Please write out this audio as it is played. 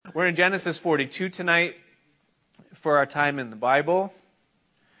We're in Genesis 42 tonight for our time in the Bible.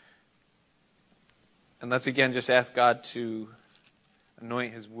 And let's again just ask God to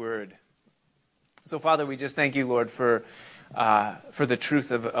anoint His Word. So, Father, we just thank you, Lord, for the truth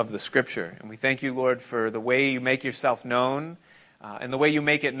of the Scripture. And we thank you, Lord, for the way you make yourself known and the way you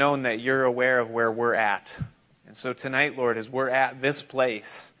make it known that you're aware of where we're at. And so tonight, Lord, as we're at this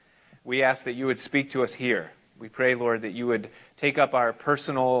place, we ask that you would speak to us here. We pray, Lord, that you would take up our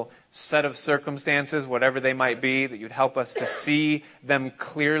personal set of circumstances, whatever they might be, that you'd help us to see them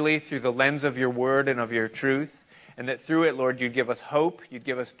clearly through the lens of your word and of your truth, and that through it, Lord, you'd give us hope, you'd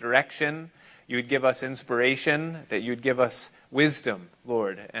give us direction, you'd give us inspiration, that you'd give us wisdom,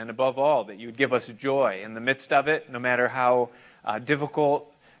 Lord, and above all, that you'd give us joy in the midst of it, no matter how difficult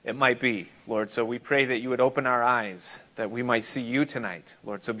it might be, Lord. So we pray that you would open our eyes, that we might see you tonight,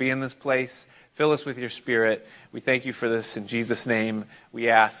 Lord. So be in this place. Fill us with your Spirit. We thank you for this. In Jesus' name we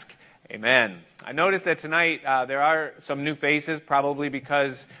ask, amen. I noticed that tonight there are some new faces, probably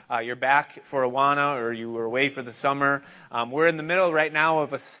because you're back for Awana or you were away for the summer. We're in the middle right now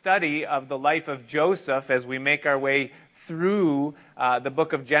of a study of the life of Joseph as we make our way through the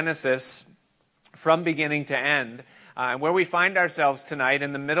book of Genesis from beginning to end. And where we find ourselves tonight,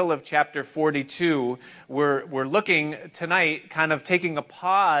 in the middle of chapter 42, we're looking tonight, kind of taking a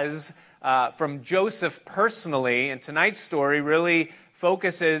pause from Joseph personally, and tonight's story really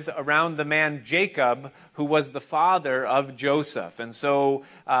focuses around the man Jacob, who was the father of Joseph. And so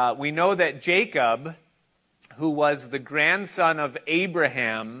we know that Jacob, who was the grandson of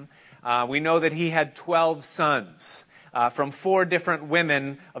Abraham, we know that he had 12 sons from 4 different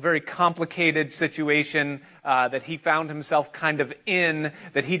women, a very complicated situation that he found himself kind of in,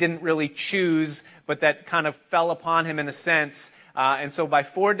 that he didn't really choose, but that kind of fell upon him in a sense. And so by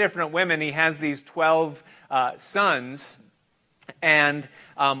 4 different women, he has these 12 sons. And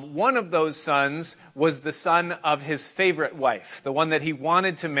one of those sons was the son of his favorite wife, the one that he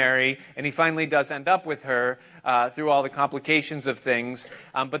wanted to marry, and he finally does end up with her through all the complications of things.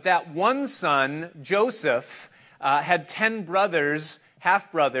 But that one son, Joseph, had 10 brothers,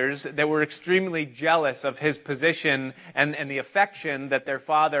 half-brothers, that were extremely jealous of his position and the affection that their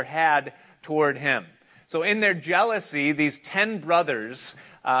father had toward him. So in their jealousy, these 10 brothers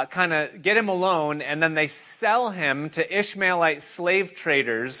kind of get him alone, and then they sell him to Ishmaelite slave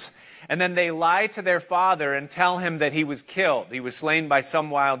traders, and then they lie to their father and tell him that he was killed. He was slain by some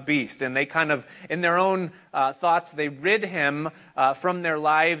wild beast. And they kind of, in their own thoughts, they rid him from their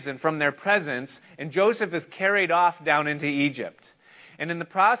lives and from their presence, and Joseph is carried off down into Egypt. And in the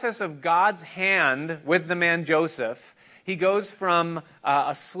process of God's hand with the man Joseph, he goes from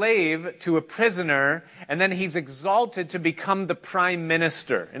a slave to a prisoner, and then he's exalted to become the prime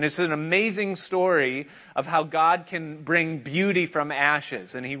minister. And it's an amazing story of how God can bring beauty from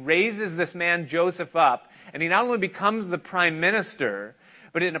ashes. And he raises this man Joseph up, and he not only becomes the prime minister,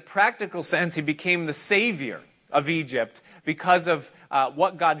 but in a practical sense, he became the savior of Egypt because of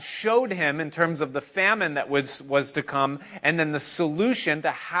what God showed him in terms of the famine that was to come, and then the solution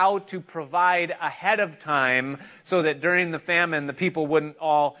to how to provide ahead of time so that during the famine the people wouldn't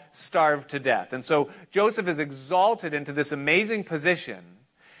all starve to death. And so Joseph is exalted into this amazing position.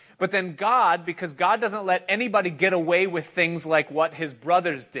 But then God, because God doesn't let anybody get away with things like what his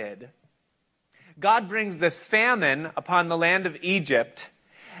brothers did, God brings this famine upon the land of Egypt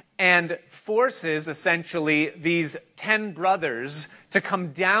and forces, essentially, these 10 brothers to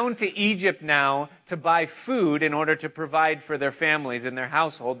come down to Egypt now to buy food in order to provide for their families and their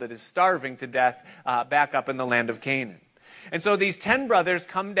household that is starving to death back up in the land of Canaan. And so these 10 brothers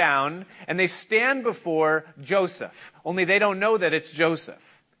come down, and they stand before Joseph, only they don't know that it's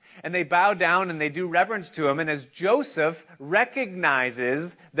Joseph. And they bow down and they do reverence to him, and as Joseph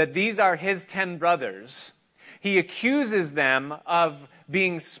recognizes that these are his 10 brothers, he accuses them of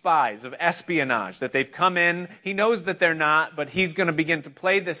being spies, of espionage, that they've come in. He knows that they're not, but he's going to begin to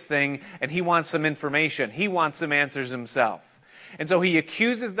play this thing, and he wants some information. He wants some answers himself. And so he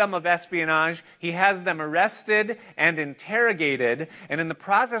accuses them of espionage. He has them arrested and interrogated, and in the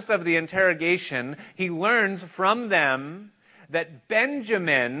process of the interrogation, he learns from them that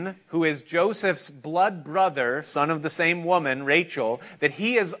Benjamin, who is Joseph's blood brother, son of the same woman, Rachel, that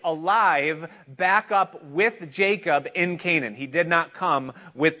he is alive back up with Jacob in Canaan. He did not come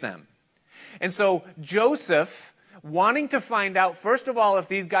with them. And so Joseph, wanting to find out, first of all, if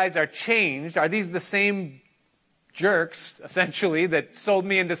these guys are changed, are these the same jerks, essentially, that sold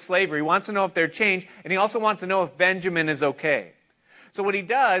me into slavery? He wants to know if they're changed, and he also wants to know if Benjamin is okay. So what he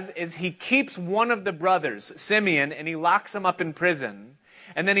does is he keeps one of the brothers, Simeon, and he locks him up in prison.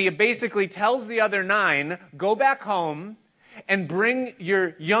 And then he basically tells the other 9, go back home and bring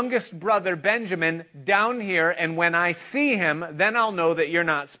your youngest brother Benjamin down here, and when I see him, then I'll know that you're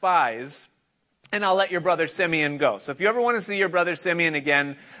not spies, and I'll let your brother Simeon go. So if you ever want to see your brother Simeon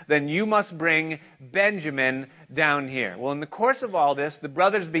again, then you must bring Benjamin down here. Well, in the course of all this, the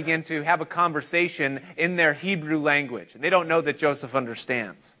brothers begin to have a conversation in their Hebrew language, and they don't know that Joseph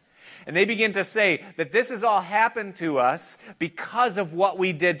understands. And they begin to say that this has all happened to us because of what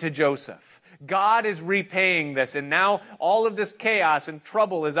we did to Joseph. God is repaying this, and now all of this chaos and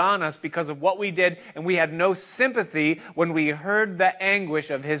trouble is on us because of what we did, and we had no sympathy when we heard the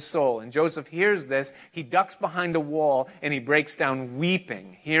anguish of his soul. And Joseph hears this, he ducks behind a wall, and he breaks down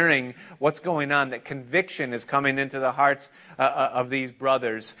weeping, hearing what's going on, that conviction is coming into the hearts of these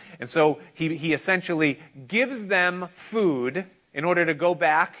brothers. And so he essentially gives them food in order to go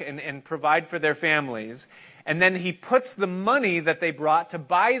back and provide for their families. And then he puts the money that they brought to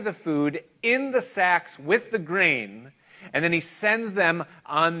buy the food in the sacks with the grain, and then he sends them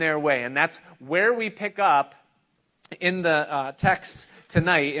on their way. And that's where we pick up in the text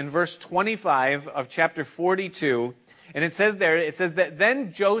tonight, in verse 25 of chapter 42. And it says that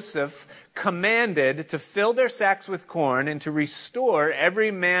then Joseph commanded to fill their sacks with corn and to restore every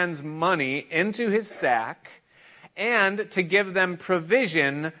man's money into his sack, and to give them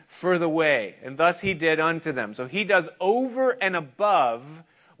provision for the way. And thus he did unto them. So he does over and above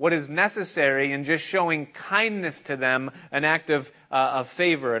what is necessary in just showing kindness to them, an act of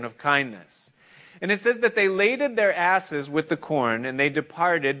favor and of kindness. And it says that they laded their asses with the corn, and they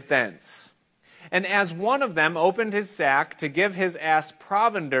departed thence. And as one of them opened his sack to give his ass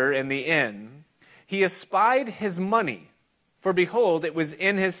provender in the inn, he espied his money, for behold, it was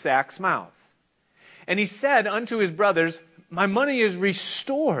in his sack's mouth. And he said unto his brothers, My money is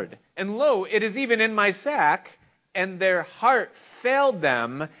restored, and lo, it is even in my sack. And their heart failed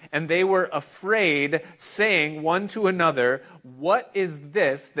them, and they were afraid, saying one to another, What is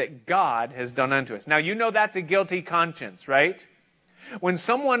this that God has done unto us? Now, you know that's a guilty conscience, right? When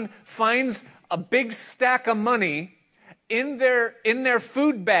someone finds a big stack of money in their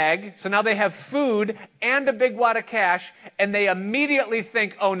food bag, so now they have food and a big wad of cash, and they immediately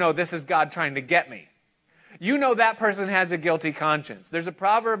think, oh no, this is God trying to get me. You know that person has a guilty conscience. There's a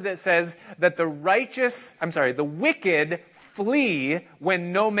proverb that says that the wicked flee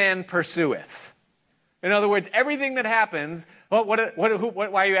when no man pursueth. In other words, everything that happens, why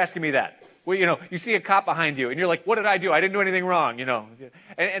are you asking me that? Well, you see a cop behind you, and you're like, what did I do? I didn't do anything wrong,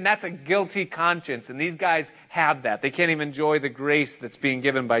 And that's a guilty conscience, and these guys have that. They can't even enjoy the grace that's being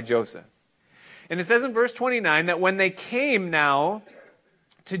given by Joseph. And it says in verse 29 that when they came now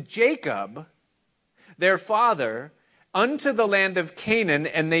to Jacob, their father, unto the land of Canaan,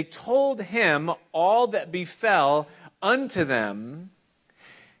 and they told him all that befell unto them.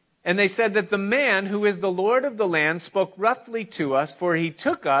 And they said that the man who is the Lord of the land spoke roughly to us, for he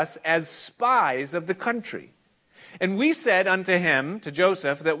took us as spies of the country. And we said unto him, to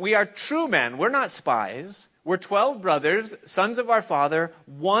Joseph, that we are true men, we're not spies. We're 12 brothers, sons of our father.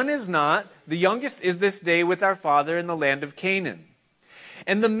 One is not. The youngest is this day with our father in the land of Canaan.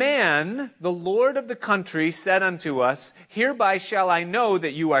 And the man, the Lord of the country, said unto us, Hereby shall I know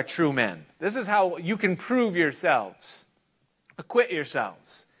that you are true men. This is how you can prove yourselves. Acquit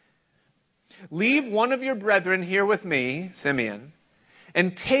yourselves. Leave one of your brethren here with me, Simeon,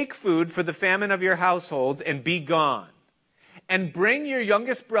 and take food for the famine of your households, and be gone. And bring your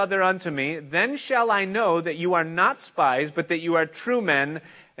youngest brother unto me, then shall I know that you are not spies, but that you are true men,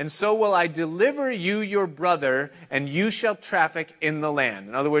 and so will I deliver you your brother, and you shall traffic in the land.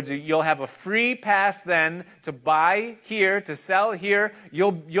 In other words, you'll have a free pass then to buy here, to sell here.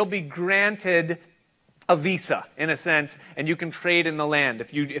 You'll be granted a visa, in a sense, and you can trade in the land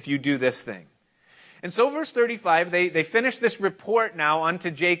if you do this thing. And so verse 35, they finish this report now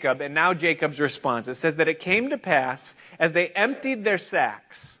unto Jacob, and now Jacob's response. It says that it came to pass, as they emptied their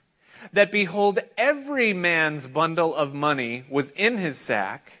sacks, that behold, every man's bundle of money was in his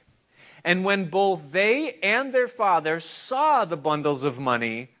sack. And when both they and their father saw the bundles of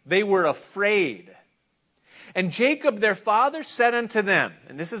money, they were afraid. And Jacob their father said unto them,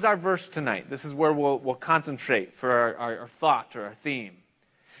 and this is our verse tonight. This is where we'll concentrate for our thought or our theme.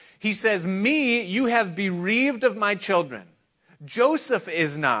 He says, Me you have bereaved of my children. Joseph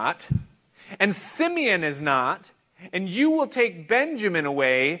is not, and Simeon is not, and you will take Benjamin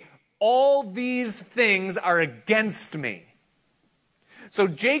away. All these things are against me. So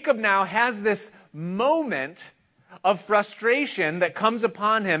Jacob now has this moment of frustration that comes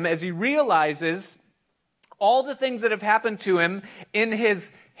upon him as he realizes all the things that have happened to him in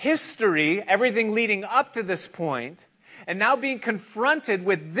his history, everything leading up to this point. And now being confronted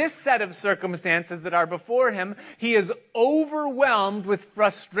with this set of circumstances that are before him, he is overwhelmed with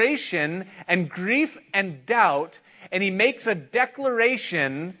frustration and grief and doubt, and he makes a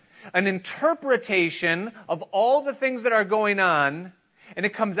declaration, an interpretation of all the things that are going on, and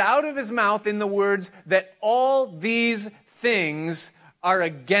it comes out of his mouth in the words that all these things are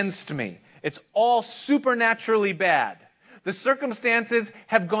against me. It's all supernaturally bad. The circumstances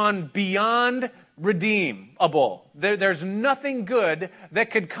have gone beyond redeemable. There's nothing good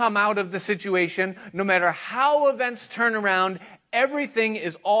that could come out of the situation. No matter how events turn around, everything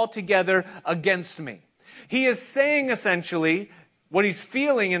is altogether against me. He is saying essentially, what he's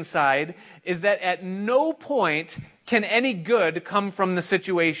feeling inside is that at no point can any good come from the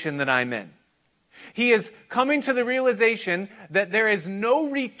situation that I'm in. He is coming to the realization that there is no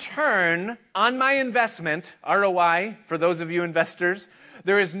return on my investment, ROI, for those of you investors.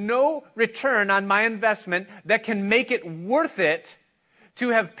 There is no return on my investment that can make it worth it to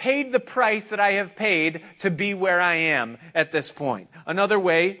have paid the price that I have paid to be where I am at this point. Another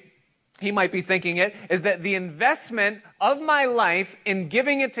way he might be thinking it is that the investment of my life in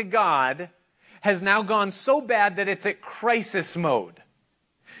giving it to God has now gone so bad that it's at crisis mode.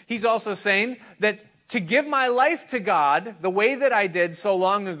 He's also saying that to give my life to God the way that I did so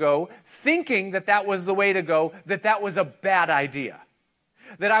long ago, thinking that that was the way to go, that was a bad idea.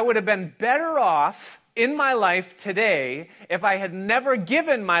 That I would have been better off in my life today if I had never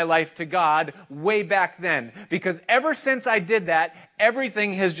given my life to God way back then. Because ever since I did that,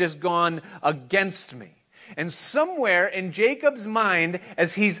 everything has just gone against me. And somewhere in Jacob's mind,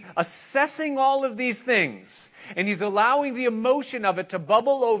 as he's assessing all of these things, and he's allowing the emotion of it to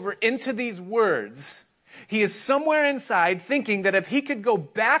bubble over into these words, he is somewhere inside thinking that if he could go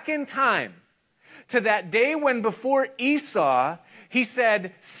back in time to that day when before Esau, he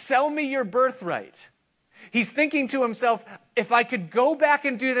said, "Sell me your birthright." He's thinking to himself, if I could go back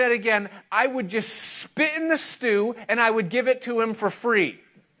and do that again, I would just spit in the stew and I would give it to him for free.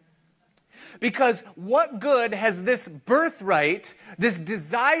 Because what good has this birthright, this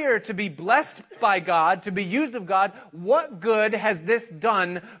desire to be blessed by God, to be used of God, what good has this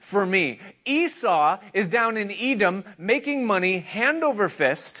done for me? Esau is down in Edom making money hand over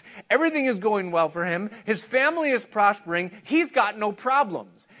fist. Everything is going well for him. His family is prospering. He's got no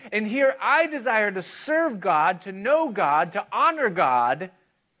problems. And here I desire to serve God, to know God, to honor God.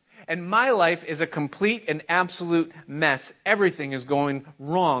 And my life is a complete and absolute mess. Everything is going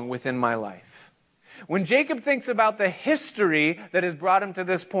wrong within my life. When Jacob thinks about the history that has brought him to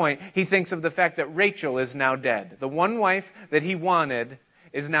this point, he thinks of the fact that Rachel is now dead. The one wife that he wanted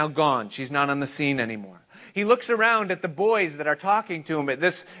is now gone. She's not on the scene anymore. He looks around at the boys that are talking to him at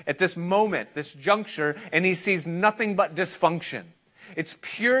this moment, this juncture, and he sees nothing but dysfunction. It's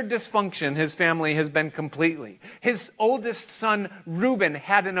pure dysfunction his family has been completely. His oldest son, Reuben,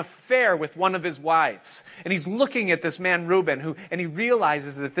 had an affair with one of his wives. And he's looking at this man, Reuben, and he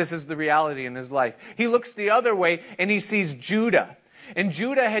realizes that this is the reality in his life. He looks the other way and he sees Judah. And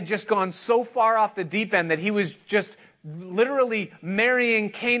Judah had just gone so far off the deep end that he was just literally marrying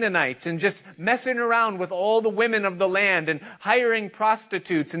Canaanites and just messing around with all the women of the land and hiring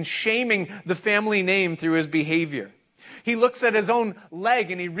prostitutes and shaming the family name through his behavior. He looks at his own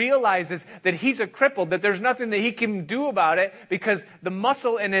leg and he realizes that he's a cripple, that there's nothing that he can do about it because the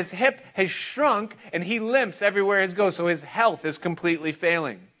muscle in his hip has shrunk and he limps everywhere he goes, so his health is completely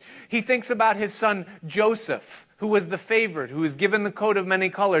failing. He thinks about his son Joseph, who was the favored, who was given the coat of many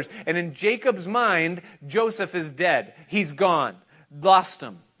colors. And in Jacob's mind, Joseph is dead. He's gone. Lost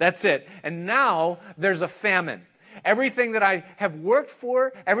him. That's it. And now there's a famine. Everything that I have worked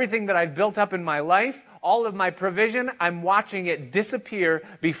for, everything that I've built up in my life, all of my provision, I'm watching it disappear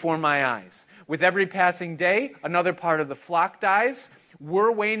before my eyes. With every passing day, another part of the flock dies.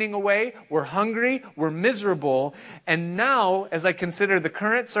 We're waning away. We're hungry. We're miserable. And now, as I consider the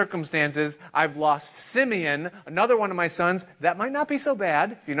current circumstances, I've lost Simeon, another one of my sons. That might not be so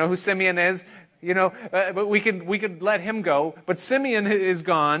bad. If you know who Simeon is, but we could let him go. But Simeon is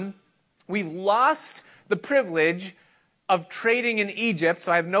gone. We've lost the privilege of trading in Egypt,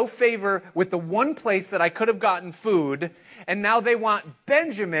 so I have no favor with the one place that I could have gotten food. And now they want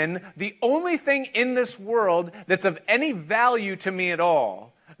Benjamin, the only thing in this world that's of any value to me at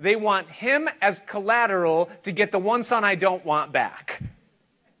all. They want him as collateral to get the one son I don't want back.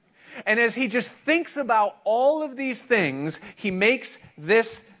 And as he just thinks about all of these things, he makes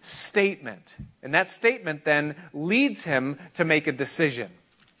this statement. And that statement then leads him to make a decision.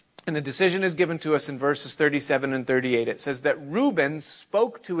 And the decision is given to us in verses 37 and 38. It says that Reuben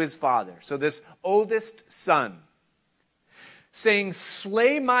spoke to his father, so this oldest son, saying,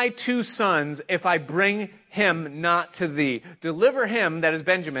 slay my 2 sons if I bring him not to thee. Deliver him, that is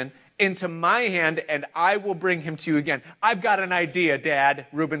Benjamin, into my hand, and I will bring him to you again. I've got an idea, Dad,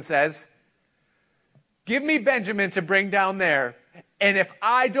 Reuben says. Give me Benjamin to bring down there, and if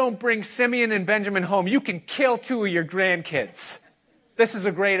I don't bring Simeon and Benjamin home, you can kill 2 of your grandkids. This is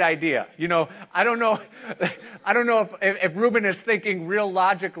a great idea. I don't know if Reuben is thinking real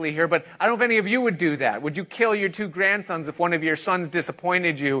logically here, but I don't know if any of you would do that. Would you kill your 2 grandsons if one of your sons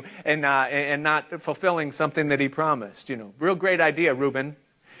disappointed you and not fulfilling something that he promised? Real great idea, Reuben.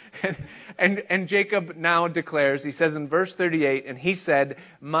 And Jacob now declares, he says in verse 38, and he said,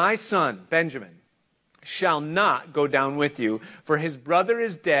 my son, Benjamin, shall not go down with you, for his brother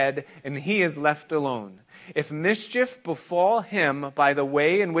is dead, and he is left alone. If mischief befall him by the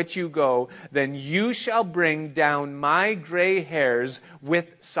way in which you go, then you shall bring down my gray hairs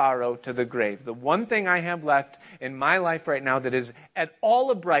with sorrow to the grave. The one thing I have left in my life right now that is at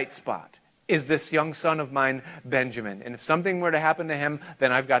all a bright spot is this young son of mine, Benjamin. And if something were to happen to him,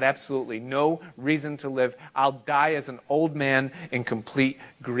 then I've got absolutely no reason to live. I'll die as an old man in complete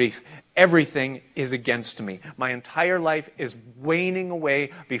grief. Everything is against me. My entire life is waning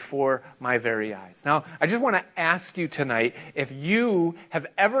away before my very eyes. Now, I just want to ask you tonight if you have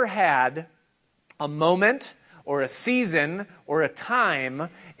ever had a moment or a season or a time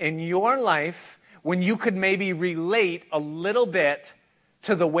in your life when you could maybe relate a little bit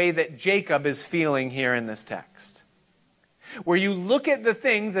to the way that Jacob is feeling here in this text. Where you look at the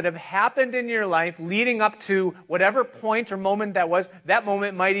things that have happened in your life leading up to whatever point or moment that was, that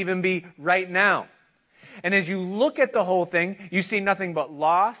moment might even be right now. And as you look at the whole thing, you see nothing but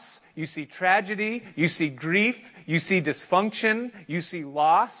loss, you see tragedy, you see grief, you see dysfunction, you see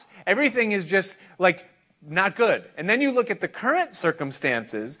loss. Everything is just like not good. And then you look at the current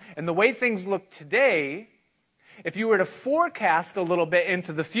circumstances and the way things look today. If you were to forecast a little bit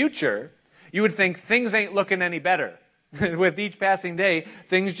into the future, you would think things ain't looking any better. With each passing day,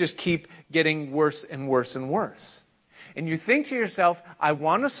 things just keep getting worse and worse and worse. And you think to yourself, I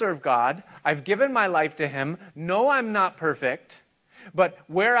want to serve God. I've given my life to Him. No, I'm not perfect. But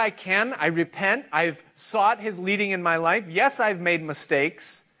where I can, I repent. I've sought His leading in my life. Yes, I've made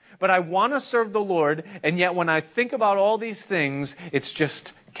mistakes. But I want to serve the Lord. And yet when I think about all these things, it's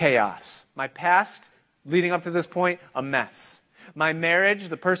just chaos. My past leading up to this point, a mess. My marriage,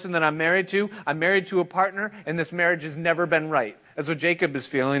 the person that I'm married to a partner, and this marriage has never been right. That's what Jacob is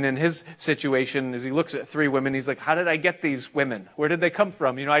feeling in his situation as he looks at 3 women. He's like, how did I get these women? Where did they come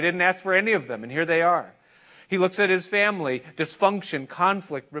from? I didn't ask for any of them, and here they are. He looks at his family, dysfunction,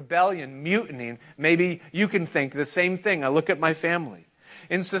 conflict, rebellion, mutiny. Maybe you can think the same thing. I look at my family.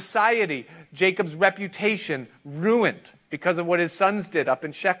 In society, Jacob's reputation ruined because of what his sons did up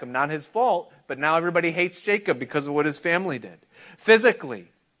in Shechem. Not his fault, but now everybody hates Jacob because of what his family did. Physically,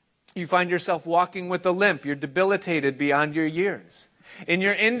 you find yourself walking with a limp. You're debilitated beyond your years. In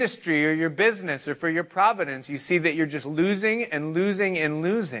your industry or your business or for your providence, you see that you're just losing and losing and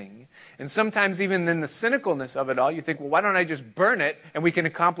losing. And sometimes even in the cynicalness of it all, you think, well, why don't I just burn it and we can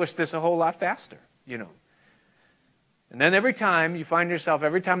accomplish this a whole lot faster, And then every time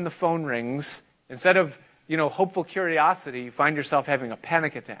the phone rings, instead of, hopeful curiosity, you find yourself having a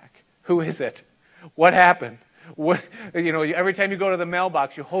panic attack. Who is it? What happened? Every time you go to the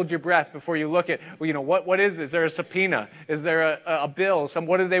mailbox, you hold your breath before you look at, what is this? Is there a subpoena? Is there a bill?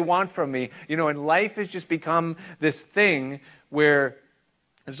 What do they want from me? And life has just become this thing where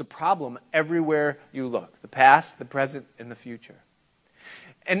there's a problem everywhere you look. The past, the present, and the future.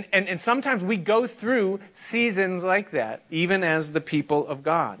 And sometimes we go through seasons like that, even as the people of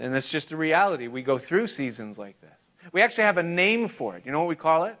God. And it's just a reality. We go through seasons like this. We actually have a name for it. You know what we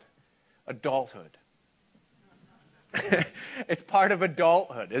call it? Adulthood. It's part of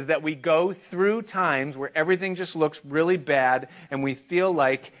adulthood, is that we go through times where everything just looks really bad and we feel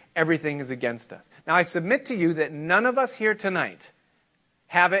like everything is against us. Now, I submit to you that none of us here tonight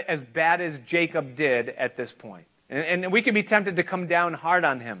have it as bad as Jacob did at this point. And we can be tempted to come down hard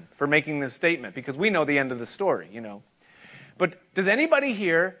on him for making this statement because we know the end of the story, But does anybody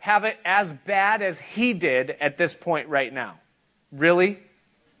here have it as bad as he did at this point right now? Really?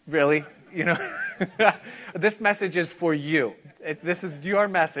 Really? This message is for you. This is your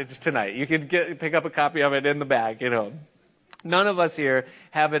message tonight. You can pick up a copy of it in the bag, None of us here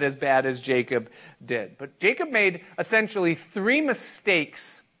have it as bad as Jacob did. But Jacob made essentially 3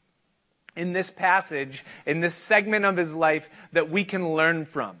 mistakes in this passage, in this segment of his life that we can learn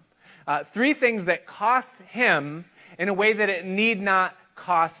from. 3 things that cost him in a way that it need not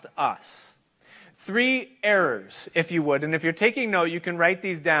cost us. 3 errors, if you would. And if you're taking note, you can write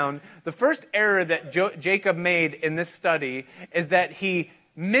these down. The first error that Jacob made in this study is that he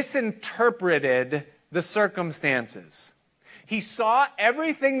misinterpreted the circumstances. He saw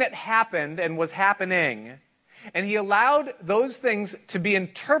everything that happened and was happening, and he allowed those things to be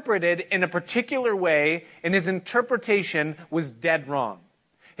interpreted in a particular way, and his interpretation was dead wrong.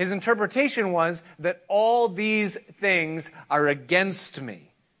 His interpretation was that all these things are against me.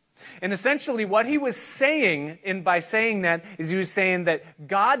 And essentially what he was saying by saying that is he was saying that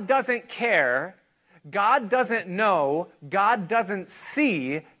God doesn't care, God doesn't know, God doesn't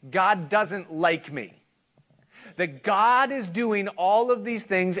see, God doesn't like me. That God is doing all of these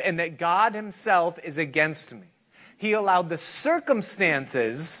things and that God himself is against me. He allowed the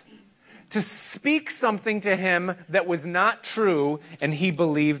circumstances to speak something to him that was not true, and he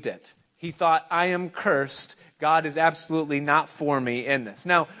believed it. He thought, I am cursed. God is absolutely not for me in this.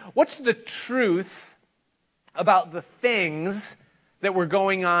 Now, what's the truth about the things that were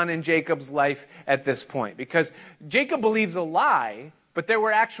going on in Jacob's life at this point? Because Jacob believes a lie, but there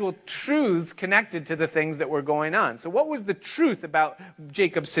were actual truths connected to the things that were going on. So what was the truth about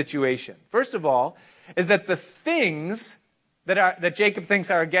Jacob's situation? First of all, is that the things that Jacob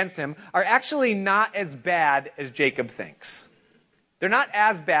thinks are against him are actually not as bad as Jacob thinks. They're not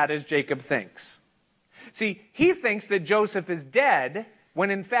as bad as Jacob thinks. See, he thinks that Joseph is dead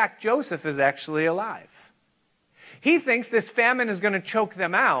when in fact Joseph is actually alive. He thinks this famine is going to choke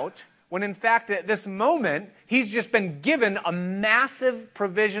them out when in fact at this moment he's just been given a massive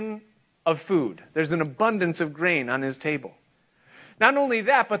provision of food. There's an abundance of grain on his table. Not only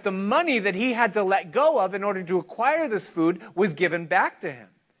that, but the money that he had to let go of in order to acquire this food was given back to him.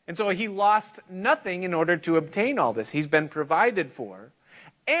 And so he lost nothing in order to obtain all this. He's been provided for.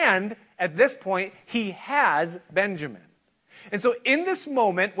 And at this point, he has Benjamin. And so in this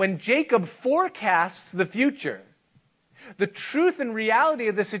moment, when Jacob forecasts the future, the truth and reality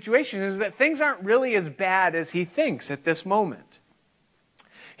of the situation is that things aren't really as bad as he thinks at this moment.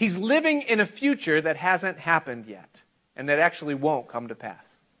 He's living in a future that hasn't happened yet, and that actually won't come to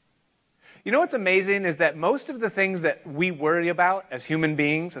pass. You know what's amazing is that most of the things that we worry about as human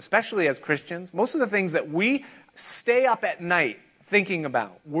beings, especially as Christians, most of the things that we stay up at night thinking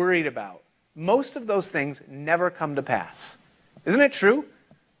about, worried about, most of those things never come to pass. Isn't it true?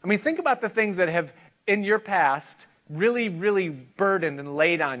 I mean, think about the things that have, in your past, really, really burdened and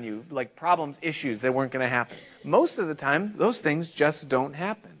laid on you, like problems, issues that weren't going to happen. Most of the time, those things just don't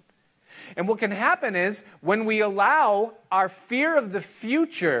happen. And what can happen is, when we allow our fear of the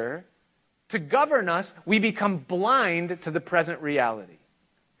future to govern us, we become blind to the present reality.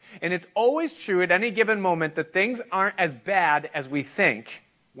 And it's always true at any given moment that things aren't as bad as we think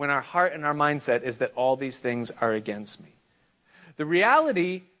when our heart and our mindset is that all these things are against me. The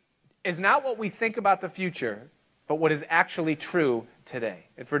reality is not what we think about the future, but what is actually true today.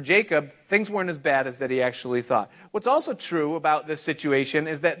 And for Jacob, things weren't as bad as that he actually thought. What's also true about this situation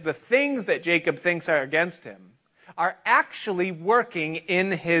is that the things that Jacob thinks are against him are actually working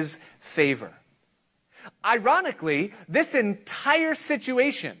in his favor. Ironically, this entire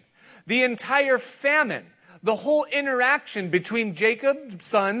situation, the entire famine, the whole interaction between Jacob's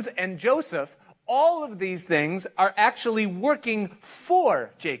sons and Joseph, all of these things are actually working for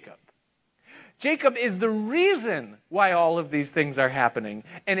Jacob. Jacob is the reason why all of these things are happening,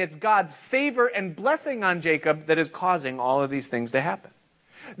 and it's God's favor and blessing on Jacob that is causing all of these things to happen.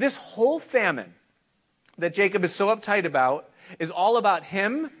 This whole famine that Jacob is so uptight about is all about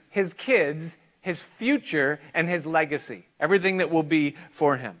him, his kids, his future, and his legacy, everything that will be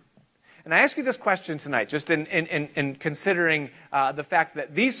for him. And I ask you this question tonight, just in considering the fact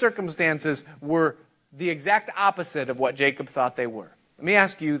that these circumstances were the exact opposite of what Jacob thought they were. Let me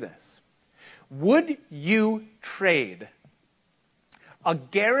ask you this. Would you trade a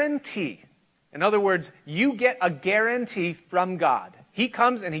guarantee? In other words, you get a guarantee from God. He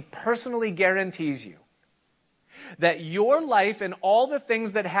comes and he personally guarantees you that your life and all the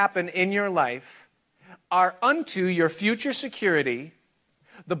things that happen in your life are unto your future security,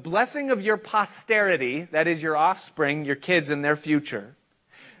 the blessing of your posterity, that is your offspring, your kids and their future,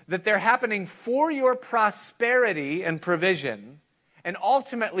 that they're happening for your prosperity and provision, and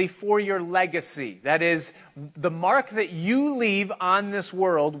ultimately for your legacy, that is the mark that you leave on this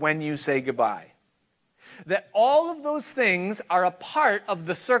world when you say goodbye. That all of those things are a part of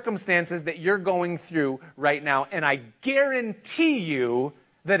the circumstances that you're going through right now, and I guarantee you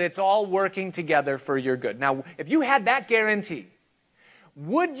that it's all working together for your good. Now, if you had that guarantee,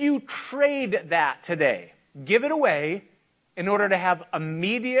 would you trade that today, give it away, in order to have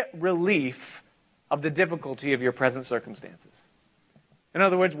immediate relief of the difficulty of your present circumstances? In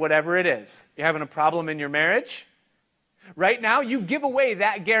other words, whatever it is. You're having a problem in your marriage? Right now, you give away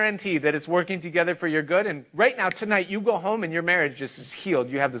that guarantee that it's working together for your good, and right now, tonight, you go home and your marriage just is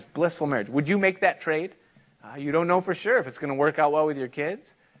healed. You have this blissful marriage. Would you make that trade? You don't know for sure if it's going to work out well with your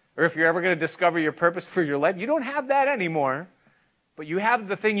kids, or if you're ever going to discover your purpose for your life. You don't have that anymore, but you have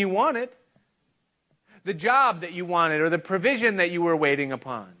the thing you wanted, the job that you wanted, or the provision that you were waiting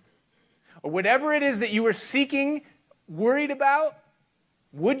upon, or whatever it is that you were seeking, worried about.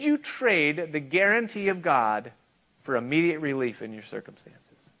 Would you trade the guarantee of God for immediate relief in your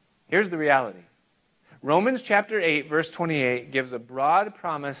circumstances? Here's the reality. Romans chapter 8, verse 28 gives a broad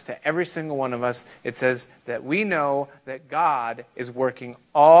promise to every single one of us. It says that we know that God is working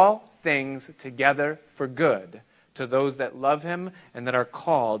all things together for good to those that love him and that are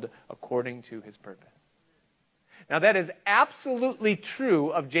called according to his purpose. Now that is absolutely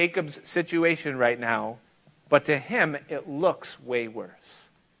true of Jacob's situation right now, but to him it looks way worse.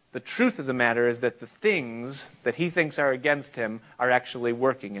 The truth of the matter is that the things that he thinks are against him are actually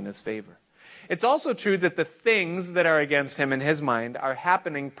working in his favor. It's also true that the things that are against him in his mind are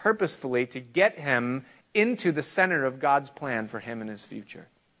happening purposefully to get him into the center of God's plan for him and his future.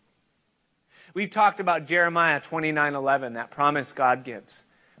 We've talked about Jeremiah 29:11, that promise God gives,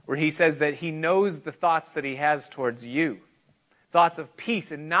 where he says that he knows the thoughts that he has towards you, thoughts of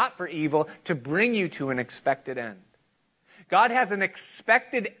peace and not for evil, to bring you to an expected end. God has an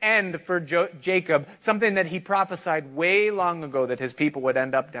expected end for Jacob, something that he prophesied way long ago, that his people would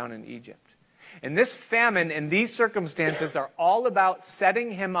end up down in Egypt. And this famine and these circumstances are all about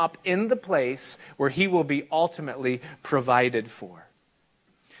setting him up in the place where he will be ultimately provided for.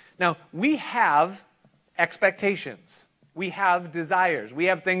 Now, we have expectations. We have desires. We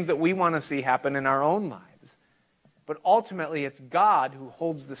have things that we want to see happen in our own lives. But ultimately, it's God who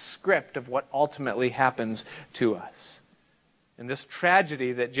holds the script of what ultimately happens to us. And this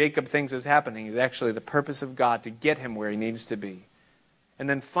tragedy that Jacob thinks is happening is actually the purpose of God to get him where he needs to be. And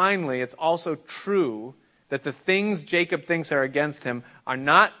then finally, it's also true that the things Jacob thinks are against him are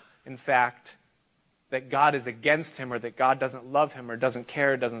not, in fact, that God is against him or that God doesn't love him or doesn't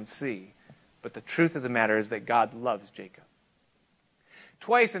care or doesn't see. But the truth of the matter is that God loves Jacob.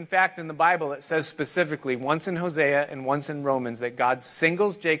 Twice, in fact, in the Bible, it says specifically, once in Hosea and once in Romans, that God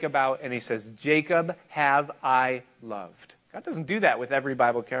singles Jacob out and he says, "Jacob have I loved." God doesn't do that with every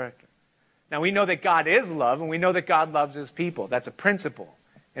Bible character. Now, we know that God is love, and we know that God loves his people. That's a principle,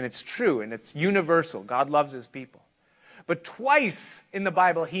 and it's true, and it's universal. God loves his people. But twice in the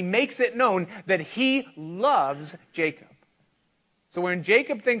Bible, he makes it known that he loves Jacob. So when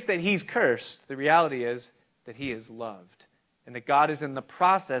Jacob thinks that he's cursed, the reality is that he is loved, and that God is in the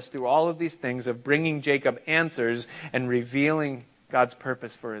process through all of these things of bringing Jacob answers and revealing God's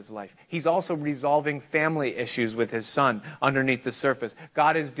purpose for his life. He's also resolving family issues with his son underneath the surface.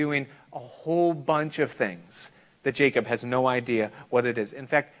 God is doing a whole bunch of things that Jacob has no idea what it is. In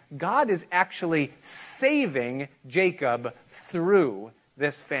fact, God is actually saving Jacob through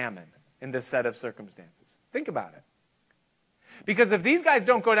this famine in this set of circumstances. Think about it. Because if these guys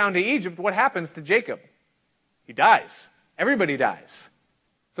don't go down to Egypt, what happens to Jacob? He dies. Everybody dies.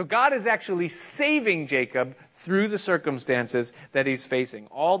 So God is actually saving Jacob through the circumstances that he's facing.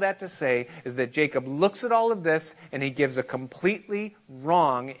 All that to say is that Jacob looks at all of this and he gives a completely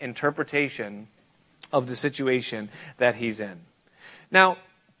wrong interpretation of the situation that he's in. Now,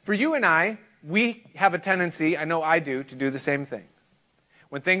 for you and I, we have a tendency, I know I do, to do the same thing.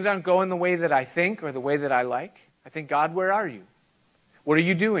 When things aren't going the way that I think or the way that I like, I think, God, where are you? What are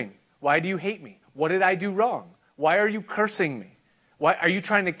you doing? Why do you hate me? What did I do wrong? Why are you cursing me? Why are you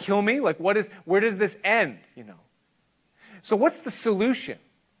trying to kill me? Like, where does this end? So what's the solution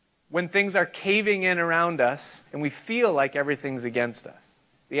when things are caving in around us and we feel like everything's against us?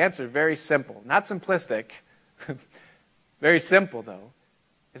 The answer is very simple. Not simplistic. Very simple, though,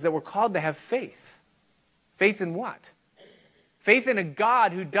 is that we're called to have faith. Faith in what? Faith in a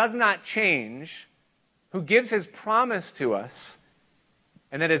God who does not change, who gives his promise to us,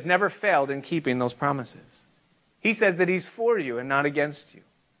 and that has never failed in keeping those promises. He says that he's for you and not against you.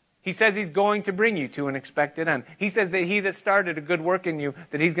 He says he's going to bring you to an expected end. He says that he that started a good work in you,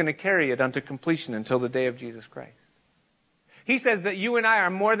 that he's going to carry it unto completion until the day of Jesus Christ. He says that you and I are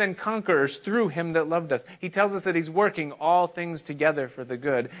more than conquerors through him that loved us. He tells us that he's working all things together for the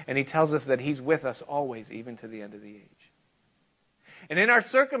good, and he tells us that he's with us always, even to the end of the age. And in our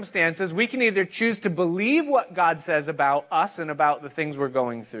circumstances, we can either choose to believe what God says about us and about the things we're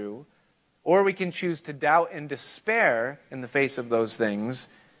going through, or we can choose to doubt and despair in the face of those things.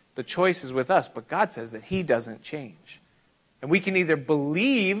 The choice is with us, but God says that he doesn't change. And we can either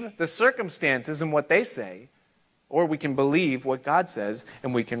believe the circumstances and what they say, Or we can believe what God says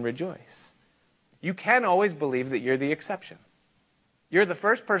and we can rejoice. You can always believe that you're the exception. You're the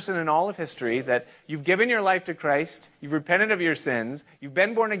first person in all of history that you've given your life to Christ, you've repented of your sins, you've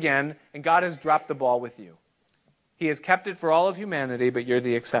been born again, and God has dropped the ball with you. He has kept it for all of humanity, but you're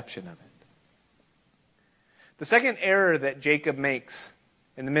the exception of it. The second error that Jacob makes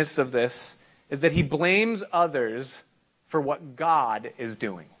in the midst of this is that he blames others for what God is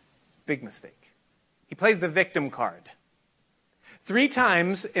doing. Big mistake. He plays the victim card. 3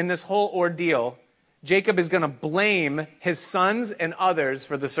 times in this whole ordeal, Jacob is going to blame his sons and others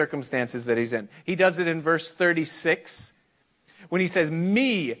for the circumstances that he's in. He does it in verse 36 when he says,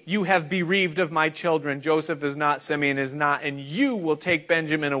 "Me you have bereaved of my children. Joseph is not, Simeon is not, and you will take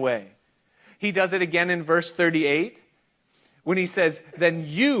Benjamin away." He does it again in verse 38 when he says, "Then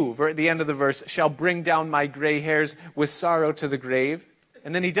you," at the end of the verse, "shall bring down my gray hairs with sorrow to the grave."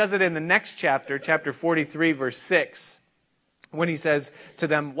 And then he does it in the next chapter, chapter 43, verse 6. When he says to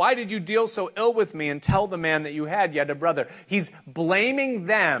them, "Why did you deal so ill with me and tell the man that you had yet a brother?" He's blaming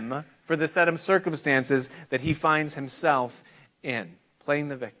them for the set of circumstances that he finds himself in, playing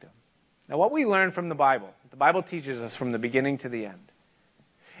the victim. Now what we learn from the Bible teaches us from the beginning to the end,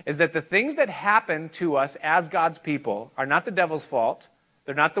 is that the things that happen to us as God's people are not the devil's fault,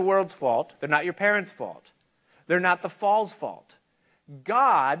 they're not the world's fault, they're not your parents' fault, they're not the fall's fault.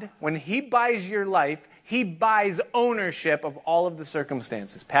 God, when he buys your life, he buys ownership of all of the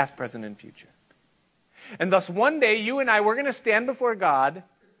circumstances, past, present, and future. And thus one day, you and I, we're going to stand before God,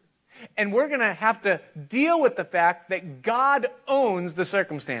 and we're going to have to deal with the fact that God owns the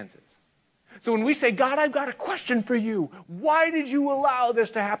circumstances. So when we say, "God, I've got a question for you. Why did you allow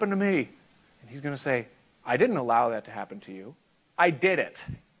this to happen to me?" And he's going to say, "I didn't allow that to happen to you. I did it."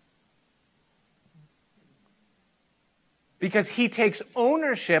 Because he takes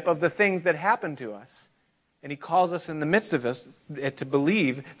ownership of the things that happen to us. And he calls us in the midst of us to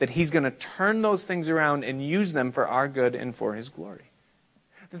believe that he's going to turn those things around and use them for our good and for his glory.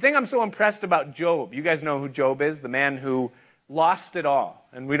 The thing I'm so impressed about Job, you guys know who Job is, the man who lost it all.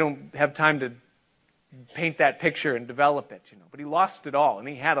 And we don't have time to paint that picture and develop it, but he lost it all and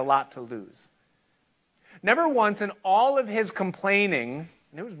he had a lot to lose. Never once in all of his complaining,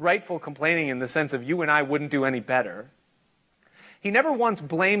 and it was rightful complaining in the sense of you and I wouldn't do any better, he never once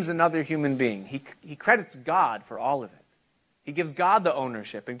blames another human being. He credits God for all of it. He gives God the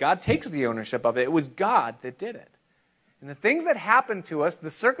ownership, and God takes the ownership of it. It was God that did it. And the things that happen to us,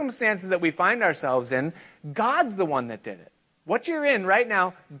 the circumstances that we find ourselves in, God's the one that did it. What you're in right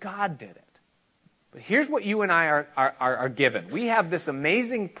now, God did it. But here's what you and I are given. We have this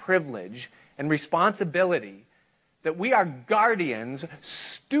amazing privilege and responsibility that we are guardians,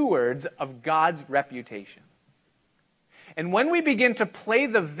 stewards of God's reputation. And when we begin to play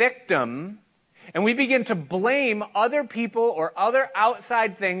the victim and we begin to blame other people or other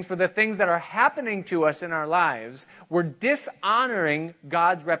outside things for the things that are happening to us in our lives, we're dishonoring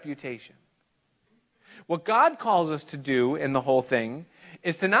God's reputation. What God calls us to do in the whole thing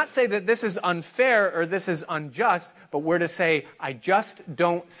is to not say that this is unfair or this is unjust, but we're to say, "I just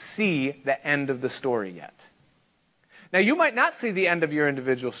don't see the end of the story yet." Now, you might not see the end of your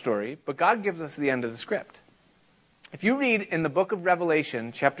individual story, but God gives us the end of the script. If you read in the book of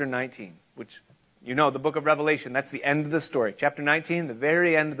Revelation, chapter 19, which you know, the book of Revelation, that's the end of the story. Chapter 19, the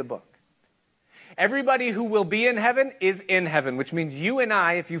very end of the book. Everybody who will be in heaven is in heaven, which means you and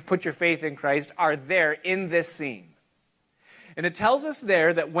I, if you've put your faith in Christ, are there in this scene. And it tells us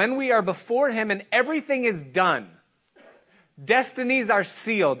there that when we are before him and everything is done, destinies are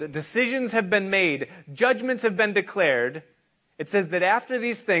sealed, decisions have been made, judgments have been declared, it says that after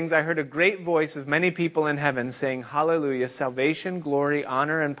these things, I heard a great voice of many people in heaven saying, "Hallelujah, salvation, glory,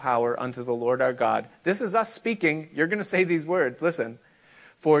 honor, and power unto the Lord our God." This is us speaking. You're going to say these words. Listen.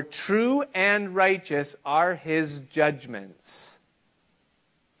 "For true and righteous are his judgments.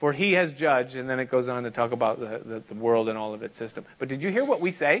 For he has judged," and then it goes on to talk about the world and all of its system. But did you hear what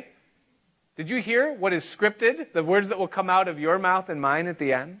we say? Did you hear what is scripted? The words that will come out of your mouth and mine at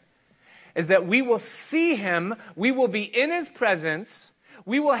the end? Is that we will see him, we will be in his presence,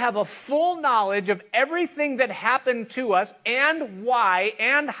 we will have a full knowledge of everything that happened to us and why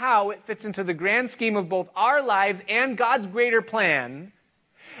and how it fits into the grand scheme of both our lives and God's greater plan.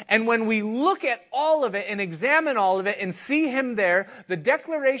 And when we look at all of it and examine all of it and see him there, the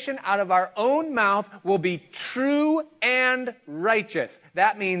declaration out of our own mouth will be true and righteous.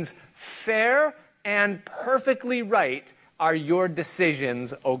 That means fair and perfectly right are your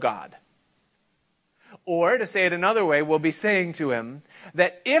decisions, O God. Or, to say it another way, we'll be saying to him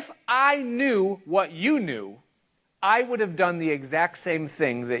that if I knew what you knew, I would have done the exact same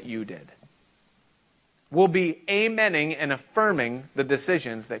thing that you did. will be amening and affirming the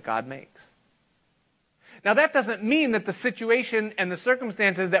decisions that God makes. Now, that doesn't mean that the situation and the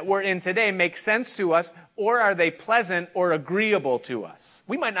circumstances that we're in today make sense to us, or are they pleasant or agreeable to us.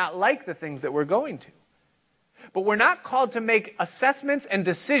 We might not like the things that we're going to. But we're not called to make assessments and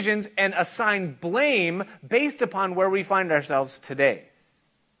decisions and assign blame based upon where we find ourselves today.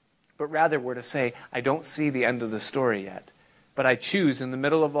 But rather, we're to say, I don't see the end of the story yet, but I choose in the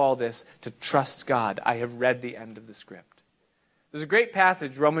middle of all this to trust God. I have read the end of the script. There's a great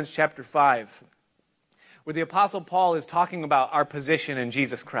passage, Romans chapter 5, where the Apostle Paul is talking about our position in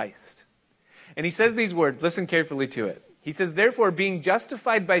Jesus Christ. And he says these words, listen carefully to it. He says, therefore, being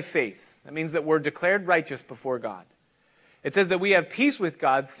justified by faith, that means that we're declared righteous before God. It says that we have peace with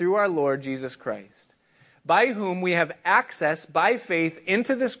God through our Lord Jesus Christ, by whom we have access by faith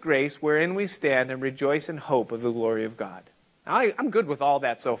into this grace wherein we stand and rejoice in hope of the glory of God. Now, I'm good with all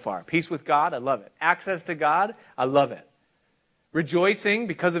that so far. Peace with God, I love it. Access to God, I love it. Rejoicing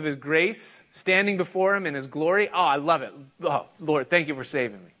because of His grace, standing before Him in His glory. Oh, I love it. Oh, Lord, thank you for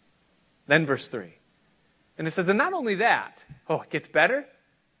saving me. Then verse 3. And it says, and not only that, oh, it gets better.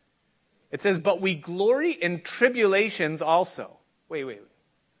 It says, but we glory in tribulations also. Wait.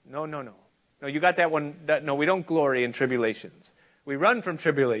 No. No, you got that one. No, we don't glory in tribulations. We run from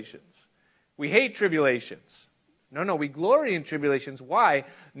tribulations. We hate tribulations. No, we glory in tribulations. Why?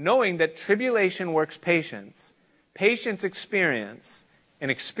 Knowing that tribulation works patience. Patience experience,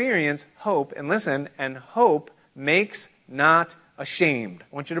 and experience hope, and listen, and hope makes not ashamed.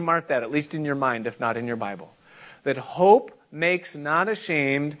 I want you to mark that, at least in your mind, if not in your Bible. That hope makes not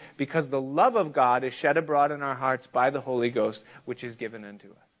ashamed, because the love of God is shed abroad in our hearts by the Holy Ghost, which is given unto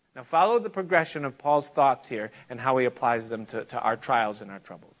us. Now follow the progression of Paul's thoughts here and how he applies them to our trials and our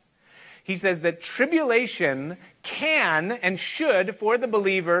troubles. He says that tribulation can and should, for the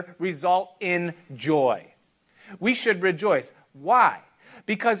believer, result in joy. We should rejoice. Why?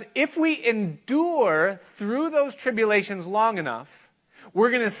 Because if we endure through those tribulations long enough, we're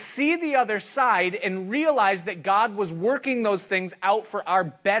going to see the other side and realize that God was working those things out for our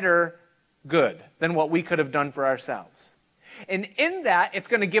better good than what we could have done for ourselves. And in that, it's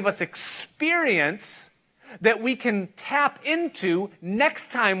going to give us experience that we can tap into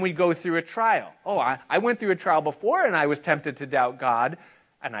next time we go through a trial. Oh, I went through a trial before and I was tempted to doubt God.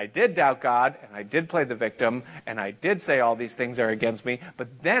 And I did doubt God, and I did play the victim, and I did say all these things are against me,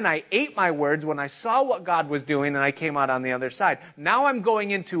 but then I ate my words when I saw what God was doing, and I came out on the other side. Now I'm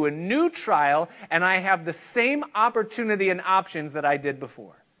going into a new trial, and I have the same opportunity and options that I did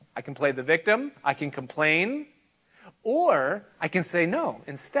before. I can play the victim, I can complain, or I can say no.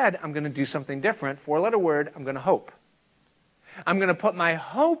 Instead, I'm going to do something different. Four-letter word, I'm going to hope. I'm going to put my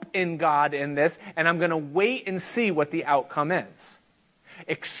hope in God in this, and I'm going to wait and see what the outcome is.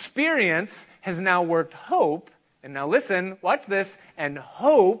 Experience has now worked hope, and now listen, watch this, and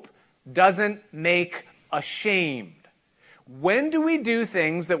hope doesn't make ashamed. When do we do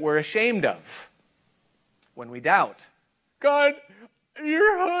things that we're ashamed of? When we doubt. God,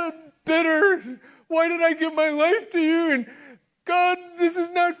 you're bitter. Why did I give my life to you? And God, this is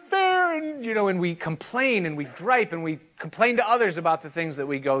not fair. And, and we complain and we gripe and we complain to others about the things that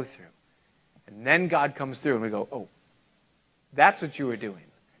we go through. And then God comes through and we go, oh, that's what you were doing.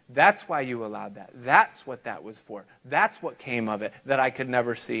 That's why you allowed that. That's what that was for. That's what came of it that I could